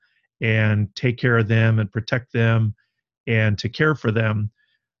with and take care of them and protect them and to care for them.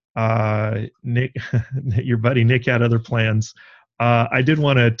 Nick, your buddy Nick had other plans. I did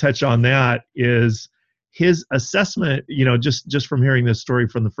want to touch on that, is his assessment, just from hearing this story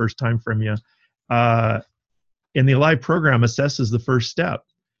from the first time from you, in the Alive program assesses the first step.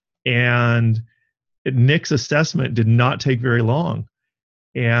 And Nick's assessment did not take very long.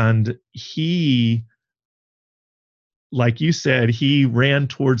 And he, like you said, he ran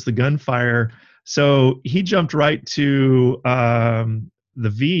towards the gunfire. So he jumped right to the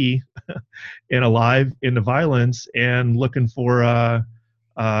V in Alive, into violence, and looking for an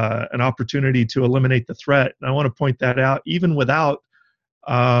opportunity to eliminate the threat. And I want to point that out, even without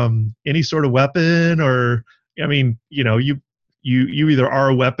any sort of weapon, or, I mean, you either are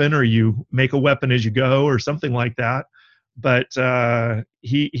a weapon or you make a weapon as you go or something like that. But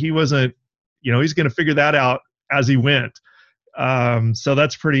he wasn't, he's going to figure that out as he went. So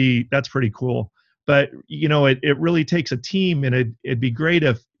that's pretty cool. But it really takes a team, and it'd be great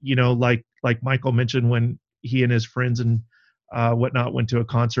if, like Michael mentioned, when he and his friends and whatnot went to a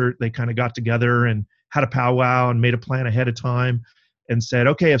concert, they kind of got together and had a powwow and made a plan ahead of time and said,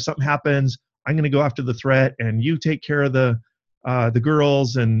 okay, if something happens, I'm going to go after the threat, and you take care of the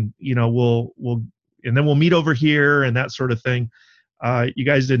girls, and we'll and then we'll meet over here, and that sort of thing. You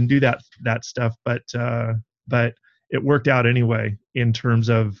guys didn't do that stuff, but it worked out anyway in terms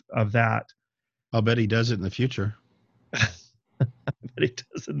of that. I'll bet he does it in the future. I bet he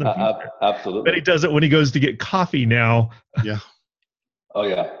does it in the future. Absolutely. But he does it when he goes to get coffee now. Yeah. Oh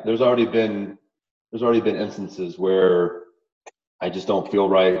yeah. There's already been instances where I just don't feel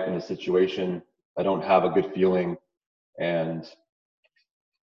right in a situation. I don't have a good feeling, and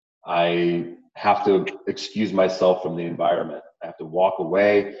I have to excuse myself from the environment. I have to walk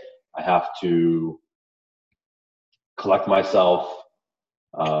away. I have to collect myself,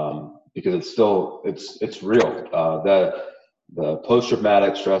 because it's real. The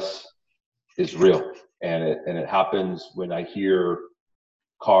post-traumatic stress is real, and it happens when I hear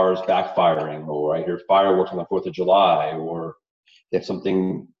cars backfiring, or I hear fireworks on the 4th of July, or if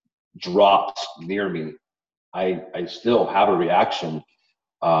something drops near me, I still have a reaction.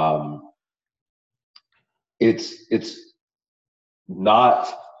 It's not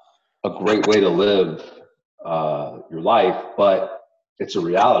a great way to live your life, but it's a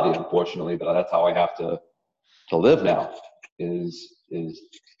reality, unfortunately. But that's how I have to live now. Is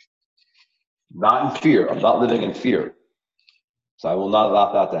not in fear. I'm not living in fear, so I will not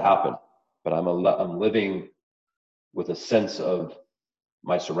allow that to happen. But I'm living with a sense of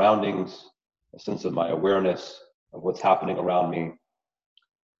my surroundings, a sense of my awareness of what's happening around me,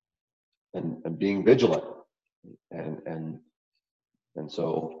 and being vigilant. And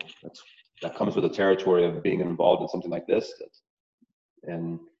so that comes with the territory of being involved in something like this.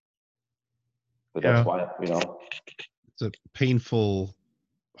 But that's why, it's a painful,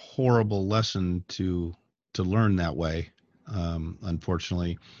 horrible lesson to learn that way,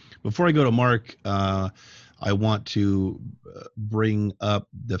 unfortunately. Before I go to Mark, I want to bring up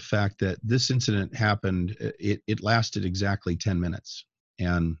the fact that this incident happened, it lasted exactly 10 minutes.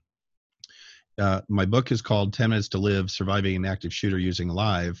 And my book is called 10 Minutes to Live, Surviving an Active Shooter Using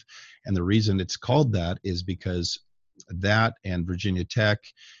Alive. And the reason it's called that is because that and Virginia Tech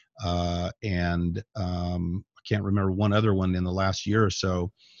and I can't remember one other one in the last year or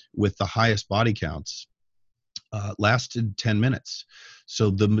so with the highest body counts lasted 10 minutes. So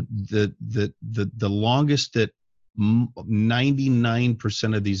the longest that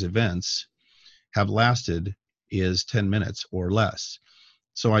 99% of these events have lasted is 10 minutes or less.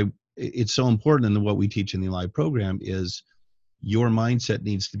 it's so important, and what we teach in the live program is your mindset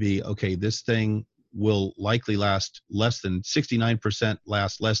needs to be, okay, this thing will likely last less than 69%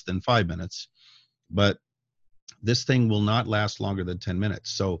 last less than 5 minutes, but this thing will not last longer than 10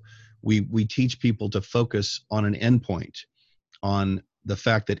 minutes. So we teach people to focus on an endpoint, on the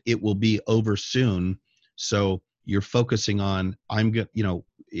fact that it will be over soon. So you're focusing on,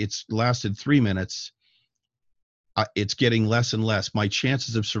 it's lasted 3 minutes. It's getting less and less. My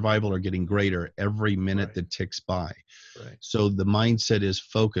chances of survival are getting greater every minute Right. that ticks by. Right. So the mindset is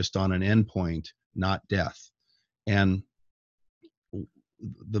focused on an endpoint, not death. And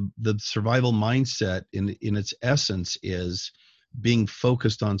the survival mindset in its essence is being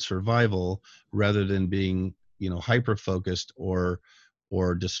focused on survival rather than being, hyper focused or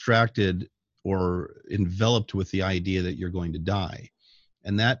distracted or enveloped with the idea that you're going to die.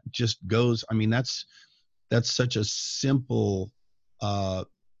 And that just goes, that's such a simple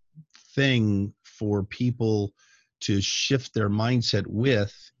thing for people to shift their mindset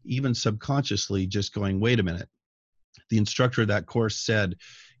with, even subconsciously, just going, wait a minute. The instructor of that course said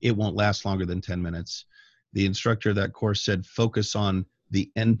it won't last longer than 10 minutes. The instructor of that course said focus on the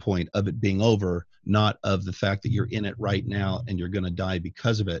end point of it being over, not of the fact that you're in it right now and you're going to die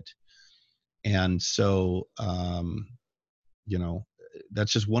because of it. And so,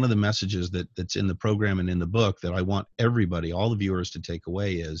 that's just one of the messages that's in the program and in the book that I want everybody, all the viewers, to take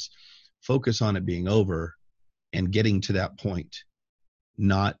away is focus on it being over and getting to that point,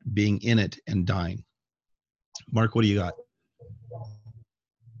 not being in it and dying. Mark, what do you got?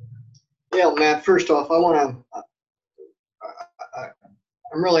 Yeah, Matt, first off, I'm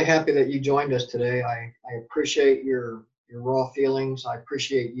really happy that you joined us today. I appreciate your raw feelings. I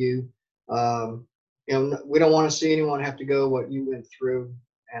appreciate you. We don't want to see anyone have to go what you went through.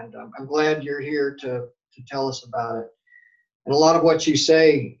 And I'm glad you're here to tell us about it. And a lot of what you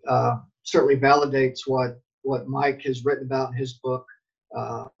say certainly validates what Mike has written about in his book.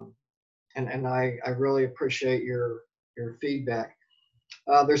 And I really appreciate your feedback.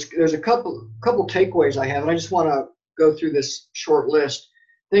 There's a couple takeaways I have, and I just want to go through this short list.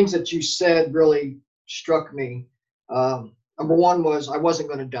 Things that you said really struck me. Number one was I wasn't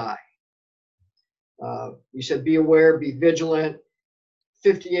going to die. You said be aware, be vigilant.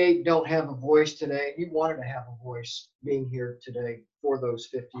 58 don't have a voice today. You wanted to have a voice being here today for those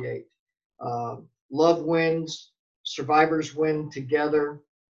 58. Love wins, survivors win together.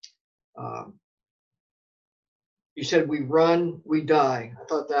 You said we run, we die. I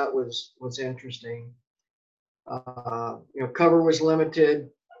thought that was interesting. Cover was limited.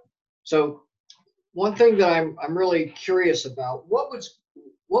 So one thing that I'm really curious about, what was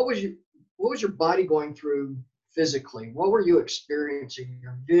your body going through physically? What were you experiencing?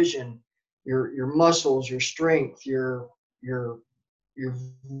 Your vision, your muscles, your strength, your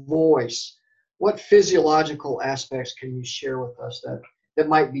voice. What physiological aspects can you share with us that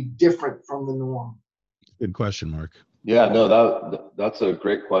might be different from the norm? Good question, Mark. Yeah, no, that's a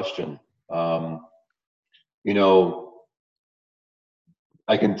great question.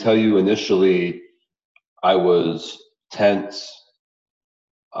 I can tell you initially I was tense.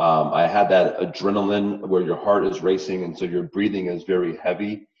 I had that adrenaline where your heart is racing and so your breathing is very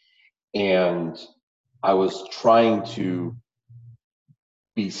heavy. And I was trying to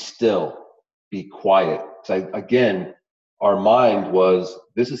be still, be quiet. So again, our mind was,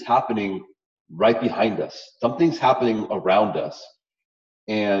 this is happening right behind us. Something's happening around us.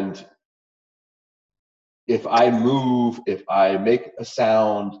 And if I move, if I make a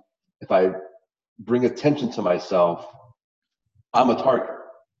sound, if I bring attention to myself, I'm a target.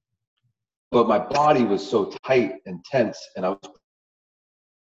 But my body was so tight and tense, and I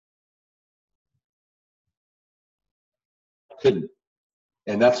couldn't.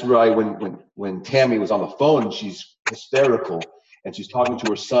 And that's where when Tammy was on the phone, and she's hysterical, and she's talking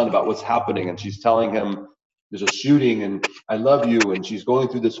to her son about what's happening, and she's telling him there's a shooting, and I love you, and she's going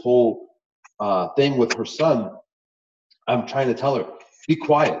through this whole thing with her son. I'm trying to tell her, be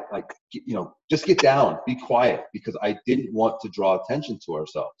quiet, just get down, be quiet, because I didn't want to draw attention to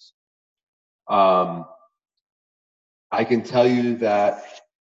ourselves. I can tell you that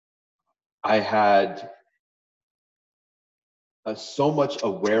I had so much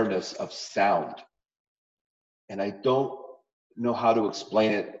awareness of sound, and I don't know how to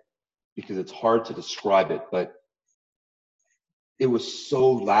explain it because it's hard to describe it, but it was so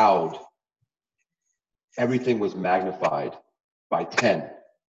loud. Everything was magnified by 10.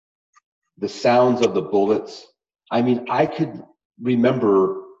 The sounds of the bullets. I could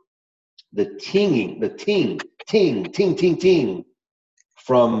remember the tinging, the ting, ting, ting, ting, ting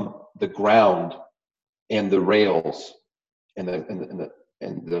from the ground and the rails and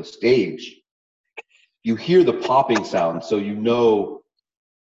and the stage, you hear the popping sound, so you know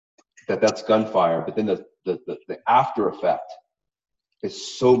that that's gunfire. But then the after effect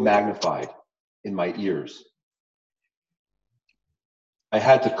is so magnified in my ears. I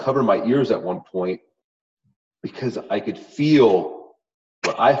had to cover my ears at one point because I could feel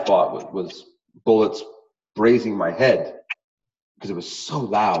what I thought was bullets grazing my head because it was so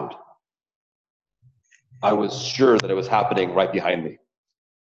loud. I was sure that it was happening right behind me,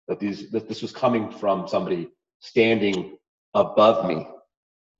 that this was coming from somebody standing above me,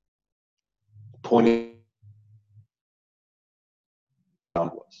 pointing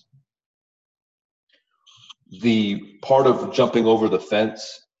downwards. The part of jumping over the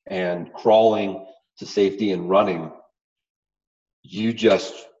fence and crawling to safety and running, you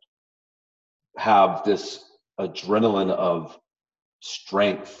just have this adrenaline of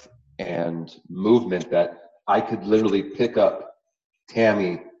strength and movement that I could literally pick up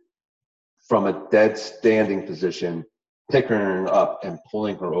Tammy from a dead standing position, picking her up and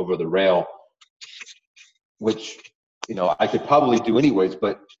pulling her over the rail, which, you know, I could probably do anyways,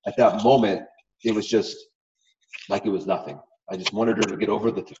 but at that moment, it was just like it was nothing. I just wanted her to get over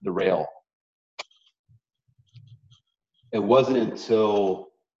the rail. It wasn't until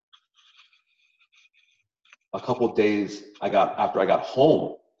a couple of days after I got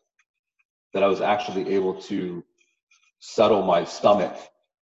home that I was actually able to settle my stomach,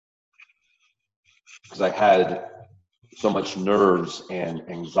 because I had so much nerves and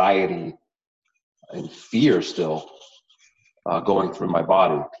anxiety and fear still going through my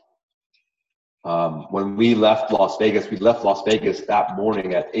body. When we left Las Vegas that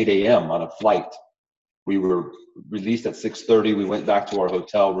morning at 8 a.m. on a flight. We were released at 6:30. We went back to our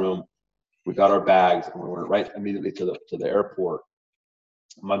hotel room. We got our bags and we went right immediately to the airport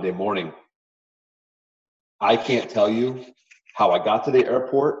Monday morning. I can't tell you how I got to the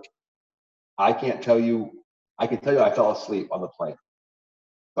airport. I can tell you I fell asleep on the plane,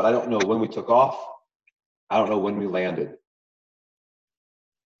 but I don't know when we took off. I don't know when we landed.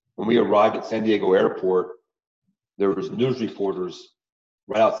 When we arrived at San Diego Airport, there was news reporters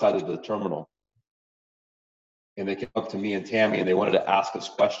right outside of the terminal. And they came up to me and Tammy and they wanted to ask us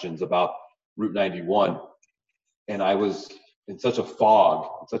questions about Route 91. And I was in such a fog,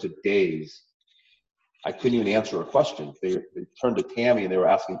 in such a daze, I couldn't even answer a question. They turned to Tammy and they were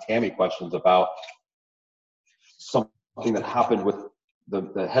asking Tammy questions about something that happened with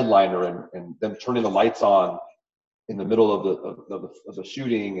the headliner and them turning the lights on in the middle of the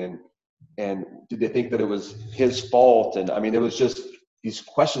shooting, and did they think that it was his fault? And I mean, it was just, these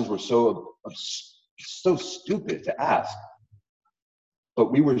questions were so stupid to ask,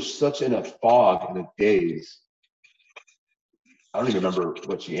 but we were such in a fog and a daze. I don't even remember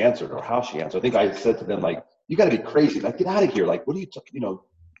what she answered or how she answered. I think I said to them, like, you got to be crazy, like, get out of here, like, what are you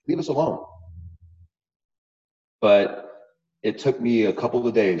leave us alone. But it took me a couple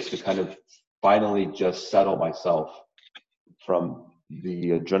of days to kind of finally just settle myself from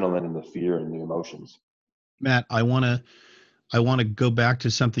the adrenaline and the fear and the emotions. Matt, I want to go back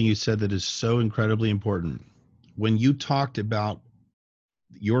to something you said that is so incredibly important. When you talked about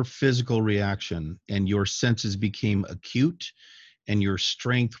your physical reaction and your senses became acute and your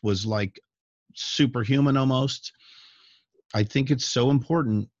strength was like superhuman almost, I think it's so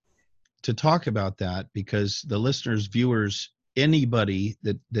important to talk about that, because the listeners, viewers, anybody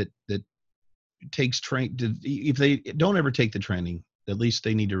that takes if they don't ever take the training, at least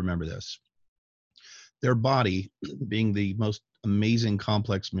they need to remember this. Their body, being the most amazing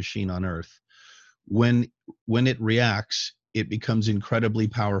complex machine on earth, when it reacts, it becomes incredibly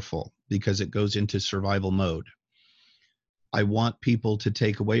powerful because it goes into survival mode. I want people to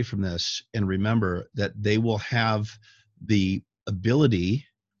take away from this and remember that they will have the ability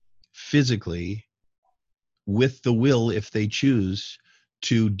physically, with the will, if they choose,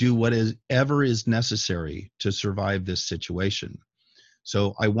 to do whatever is necessary to survive this situation.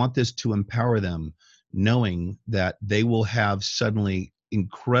 So I want this to empower them, knowing that they will have suddenly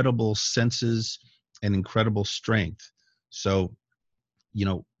incredible senses and incredible strength. So,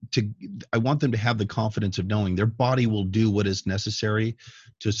 I want them to have the confidence of knowing their body will do what is necessary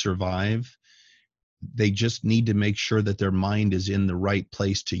to survive. They just need to make sure that their mind is in the right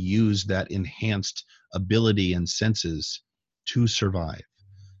place to use that enhanced ability and senses to survive.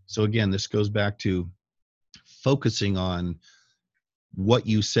 So again, this goes back to focusing on what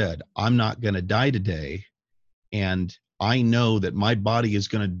you said. I'm not going to die today, and I know that my body is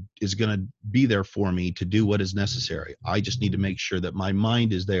going to be there for me to do what is necessary. I just need to make sure that my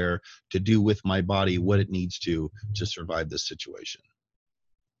mind is there to do with my body what it needs to survive this situation.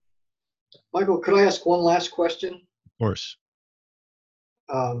 Michael, could I ask one last question? Of course.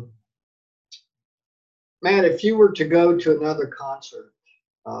 Matt, if you were to go to another concert,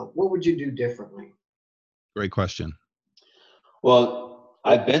 what would you do differently? Great question. Well,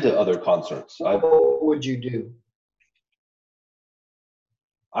 I've been to other concerts. What would you do?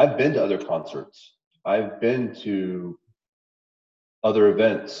 I've been to other concerts. I've been to other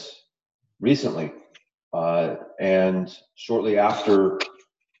events recently, and shortly after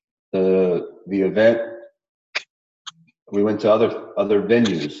the event, we went to other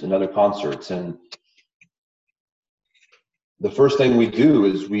venues and other concerts. And the first thing we do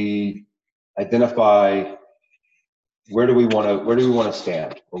is we identify where do we want to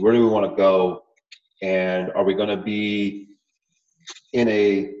stand, or where do we want to go, and are we going to be in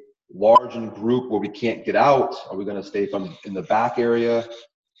a large group where we can't get out? Are we going to stay in the back area?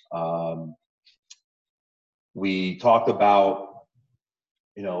 We talked about,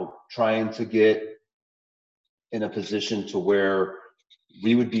 trying to get in a position to where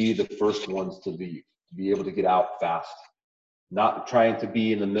we would be the first ones to leave, to be able to get out fast, not trying to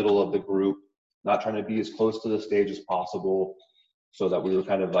be in the middle of the group, not trying to be as close to the stage as possible, so that we were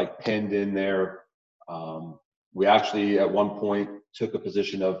kind of like pinned in there. We actually at one point took a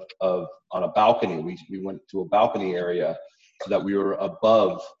position of on a balcony. We went to a balcony area so that we were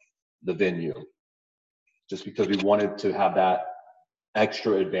above the venue, just because we wanted to have that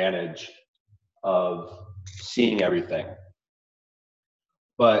extra advantage of seeing everything.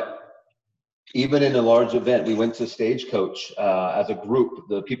 But even in a large event, we went to Stagecoach as a group.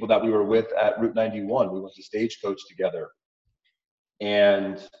 The people that we were with at Route 91, we went to Stagecoach together.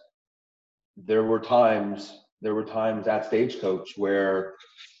 And there were times at Stagecoach where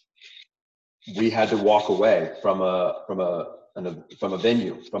we had to walk away from a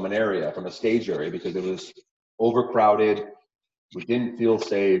venue, from an area, from a stage area, because it was overcrowded. We didn't feel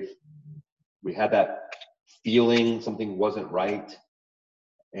safe. We had that feeling something wasn't right.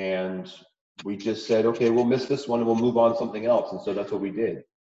 And we just said, okay, we'll miss this one and we'll move on to something else. And so that's what we did.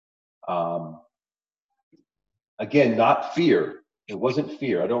 Again, not fear. It wasn't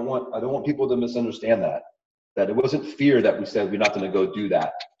fear. I don't want people to misunderstand that it wasn't fear that we said we're not going to go do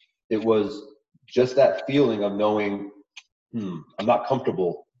that. It was just that feeling of knowing, I'm not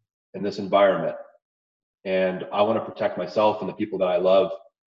comfortable in this environment, and I want to protect myself and the people that I love.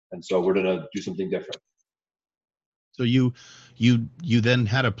 And so we're going to do something different. So you then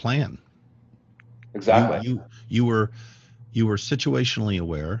had a plan. Exactly. You were situationally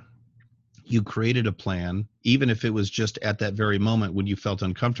aware. You created a plan, even if it was just at that very moment when you felt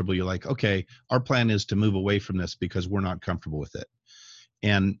uncomfortable. You're like, okay, our plan is to move away from this because we're not comfortable with it.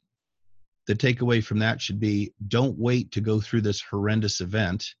 And the takeaway from that should be, don't wait to go through this horrendous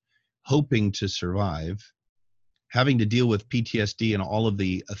event hoping to survive, having to deal with PTSD and all of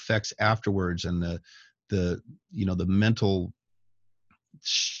the effects afterwards, and the mental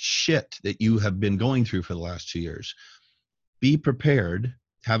shit that you have been going through for the last 2 years. Be prepared,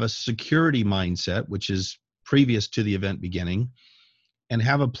 have a security mindset, which is previous to the event beginning, and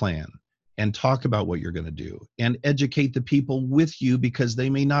have a plan and talk about what you're going to do and educate the people with you, because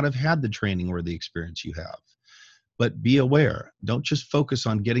they may not have had the training or the experience you have. But be aware. Don't just focus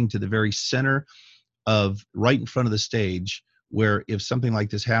on getting to the very center of right in front of the stage, where if something like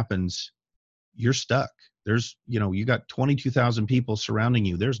this happens, you're stuck. There's, you got 22,000 people surrounding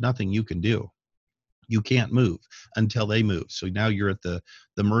you. There's nothing you can do. You can't move until they move. So now you're at the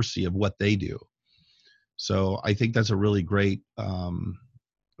mercy of what they do. So I think that's a really great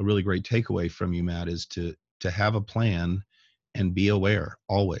takeaway from you, Matt, is to have a plan and be aware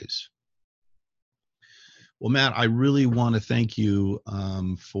always. Well, Matt, I really want to thank you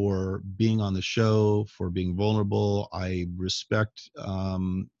for being on the show, for being vulnerable. I respect,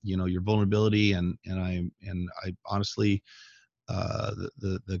 your vulnerability, and I honestly,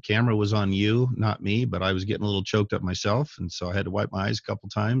 the camera was on you, not me, but I was getting a little choked up myself, and so I had to wipe my eyes a couple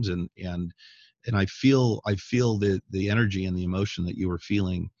times, and I feel the energy and the emotion that you were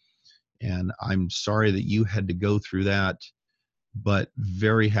feeling, and I'm sorry that you had to go through that, but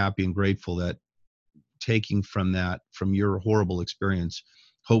very happy and grateful that taking from your horrible experience,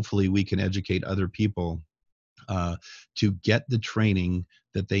 hopefully we can educate other people to get the training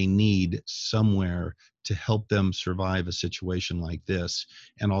that they need somewhere to help them survive a situation like this.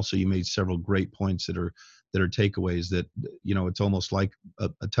 And also, you made several great points that are takeaways that, it's almost like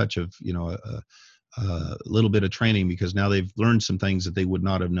a touch of, a little bit of training, because now they've learned some things that they would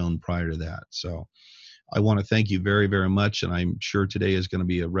not have known prior to that. So I want to thank you very, very much. And I'm sure today is going to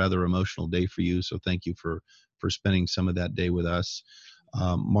be a rather emotional day for you. So thank you for spending some of that day with us.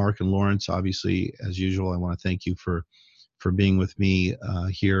 Mark and Lawrence, obviously, as usual, I want to thank you for being with me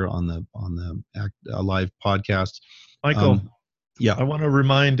here on the live podcast. Michael, Yeah. I want to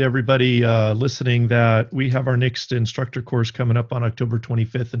remind everybody listening that we have our next instructor course coming up on October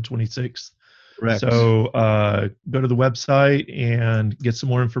 25th and 26th. Correct. So go to the website and get some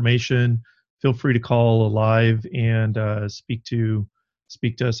more information. Feel free to call live and speak to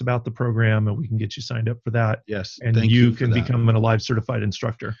us about the program, and we can get you signed up for that. Yes. And Thank you for can that. become an Alive certified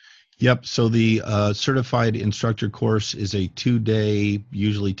instructor. Yep. So the certified instructor course is a 2-day,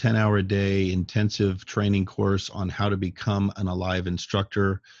 usually 10-hour a day intensive training course on how to become an Alive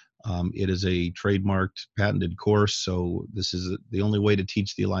instructor. It is a trademarked, patented course. So this is the only way to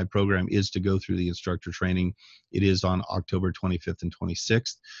teach the Alive program is to go through the instructor training. It is on October 25th and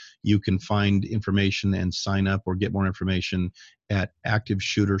 26th. You can find information and sign up or get more information at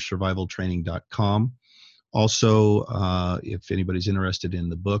activeshootersurvivaltraining.com. Also, if anybody's interested in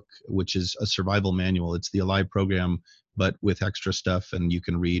the book, which is a survival manual, it's the Alive program, but with extra stuff, and you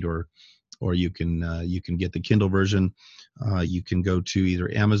can read or you can get the Kindle version. You can go to either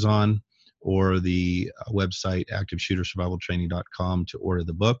Amazon or the website activeshootersurvivaltraining.com to order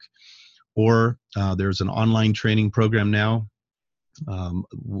the book. Or there's an online training program now,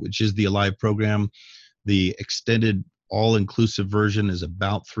 which is the Alive program. The extended all-inclusive version is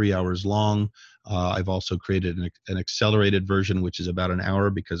about 3 hours long. I've also created an accelerated version, which is about an hour,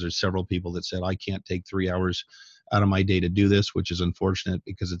 because there's several people that said, I can't take 3 hours out of my day to do this, which is unfortunate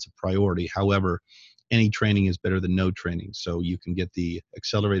because it's a priority. However, any training is better than no training. So you can get the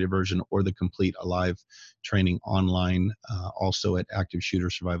accelerated version or the complete Alive training online, also at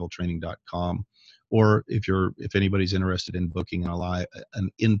activeshootersurvivaltraining.com. Or if anybody's interested in booking an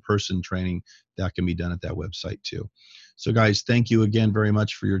in-person training, that can be done at that website too. So guys, thank you again very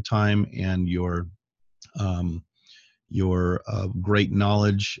much for your time and your great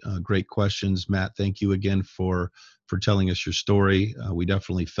knowledge, great questions. Matt, thank you again for telling us your story. We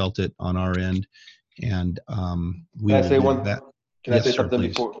definitely felt it on our end. And we Can I will say do one? that. Can Yes, I say sir, something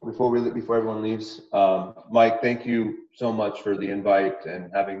please. before everyone leaves? Mike, thank you so much for the invite and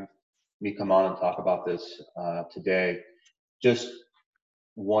having me come on and talk about this today. Just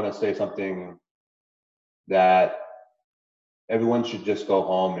want to say something that everyone should just go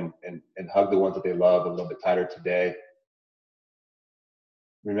home and hug the ones that they love a little bit tighter today.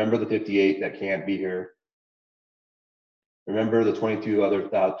 Remember the 58 that can't be here. Remember the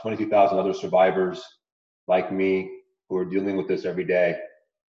 22,000 other survivors like me who are dealing with this every day.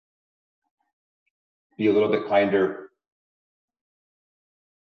 Be a little bit kinder.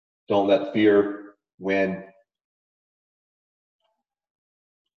 Don't let fear win.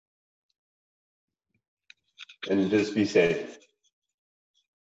 And just be safe.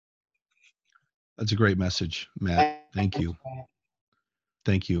 That's a great message, Matt. Thank you.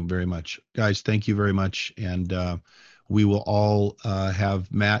 Thank you very much. Guys, thank you very much. And we will all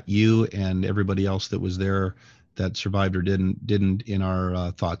have Matt, you, and everybody else that was there that survived or didn't in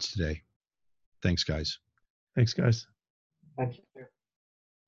our thoughts today. Thanks, guys. Thanks, guys. Thank you.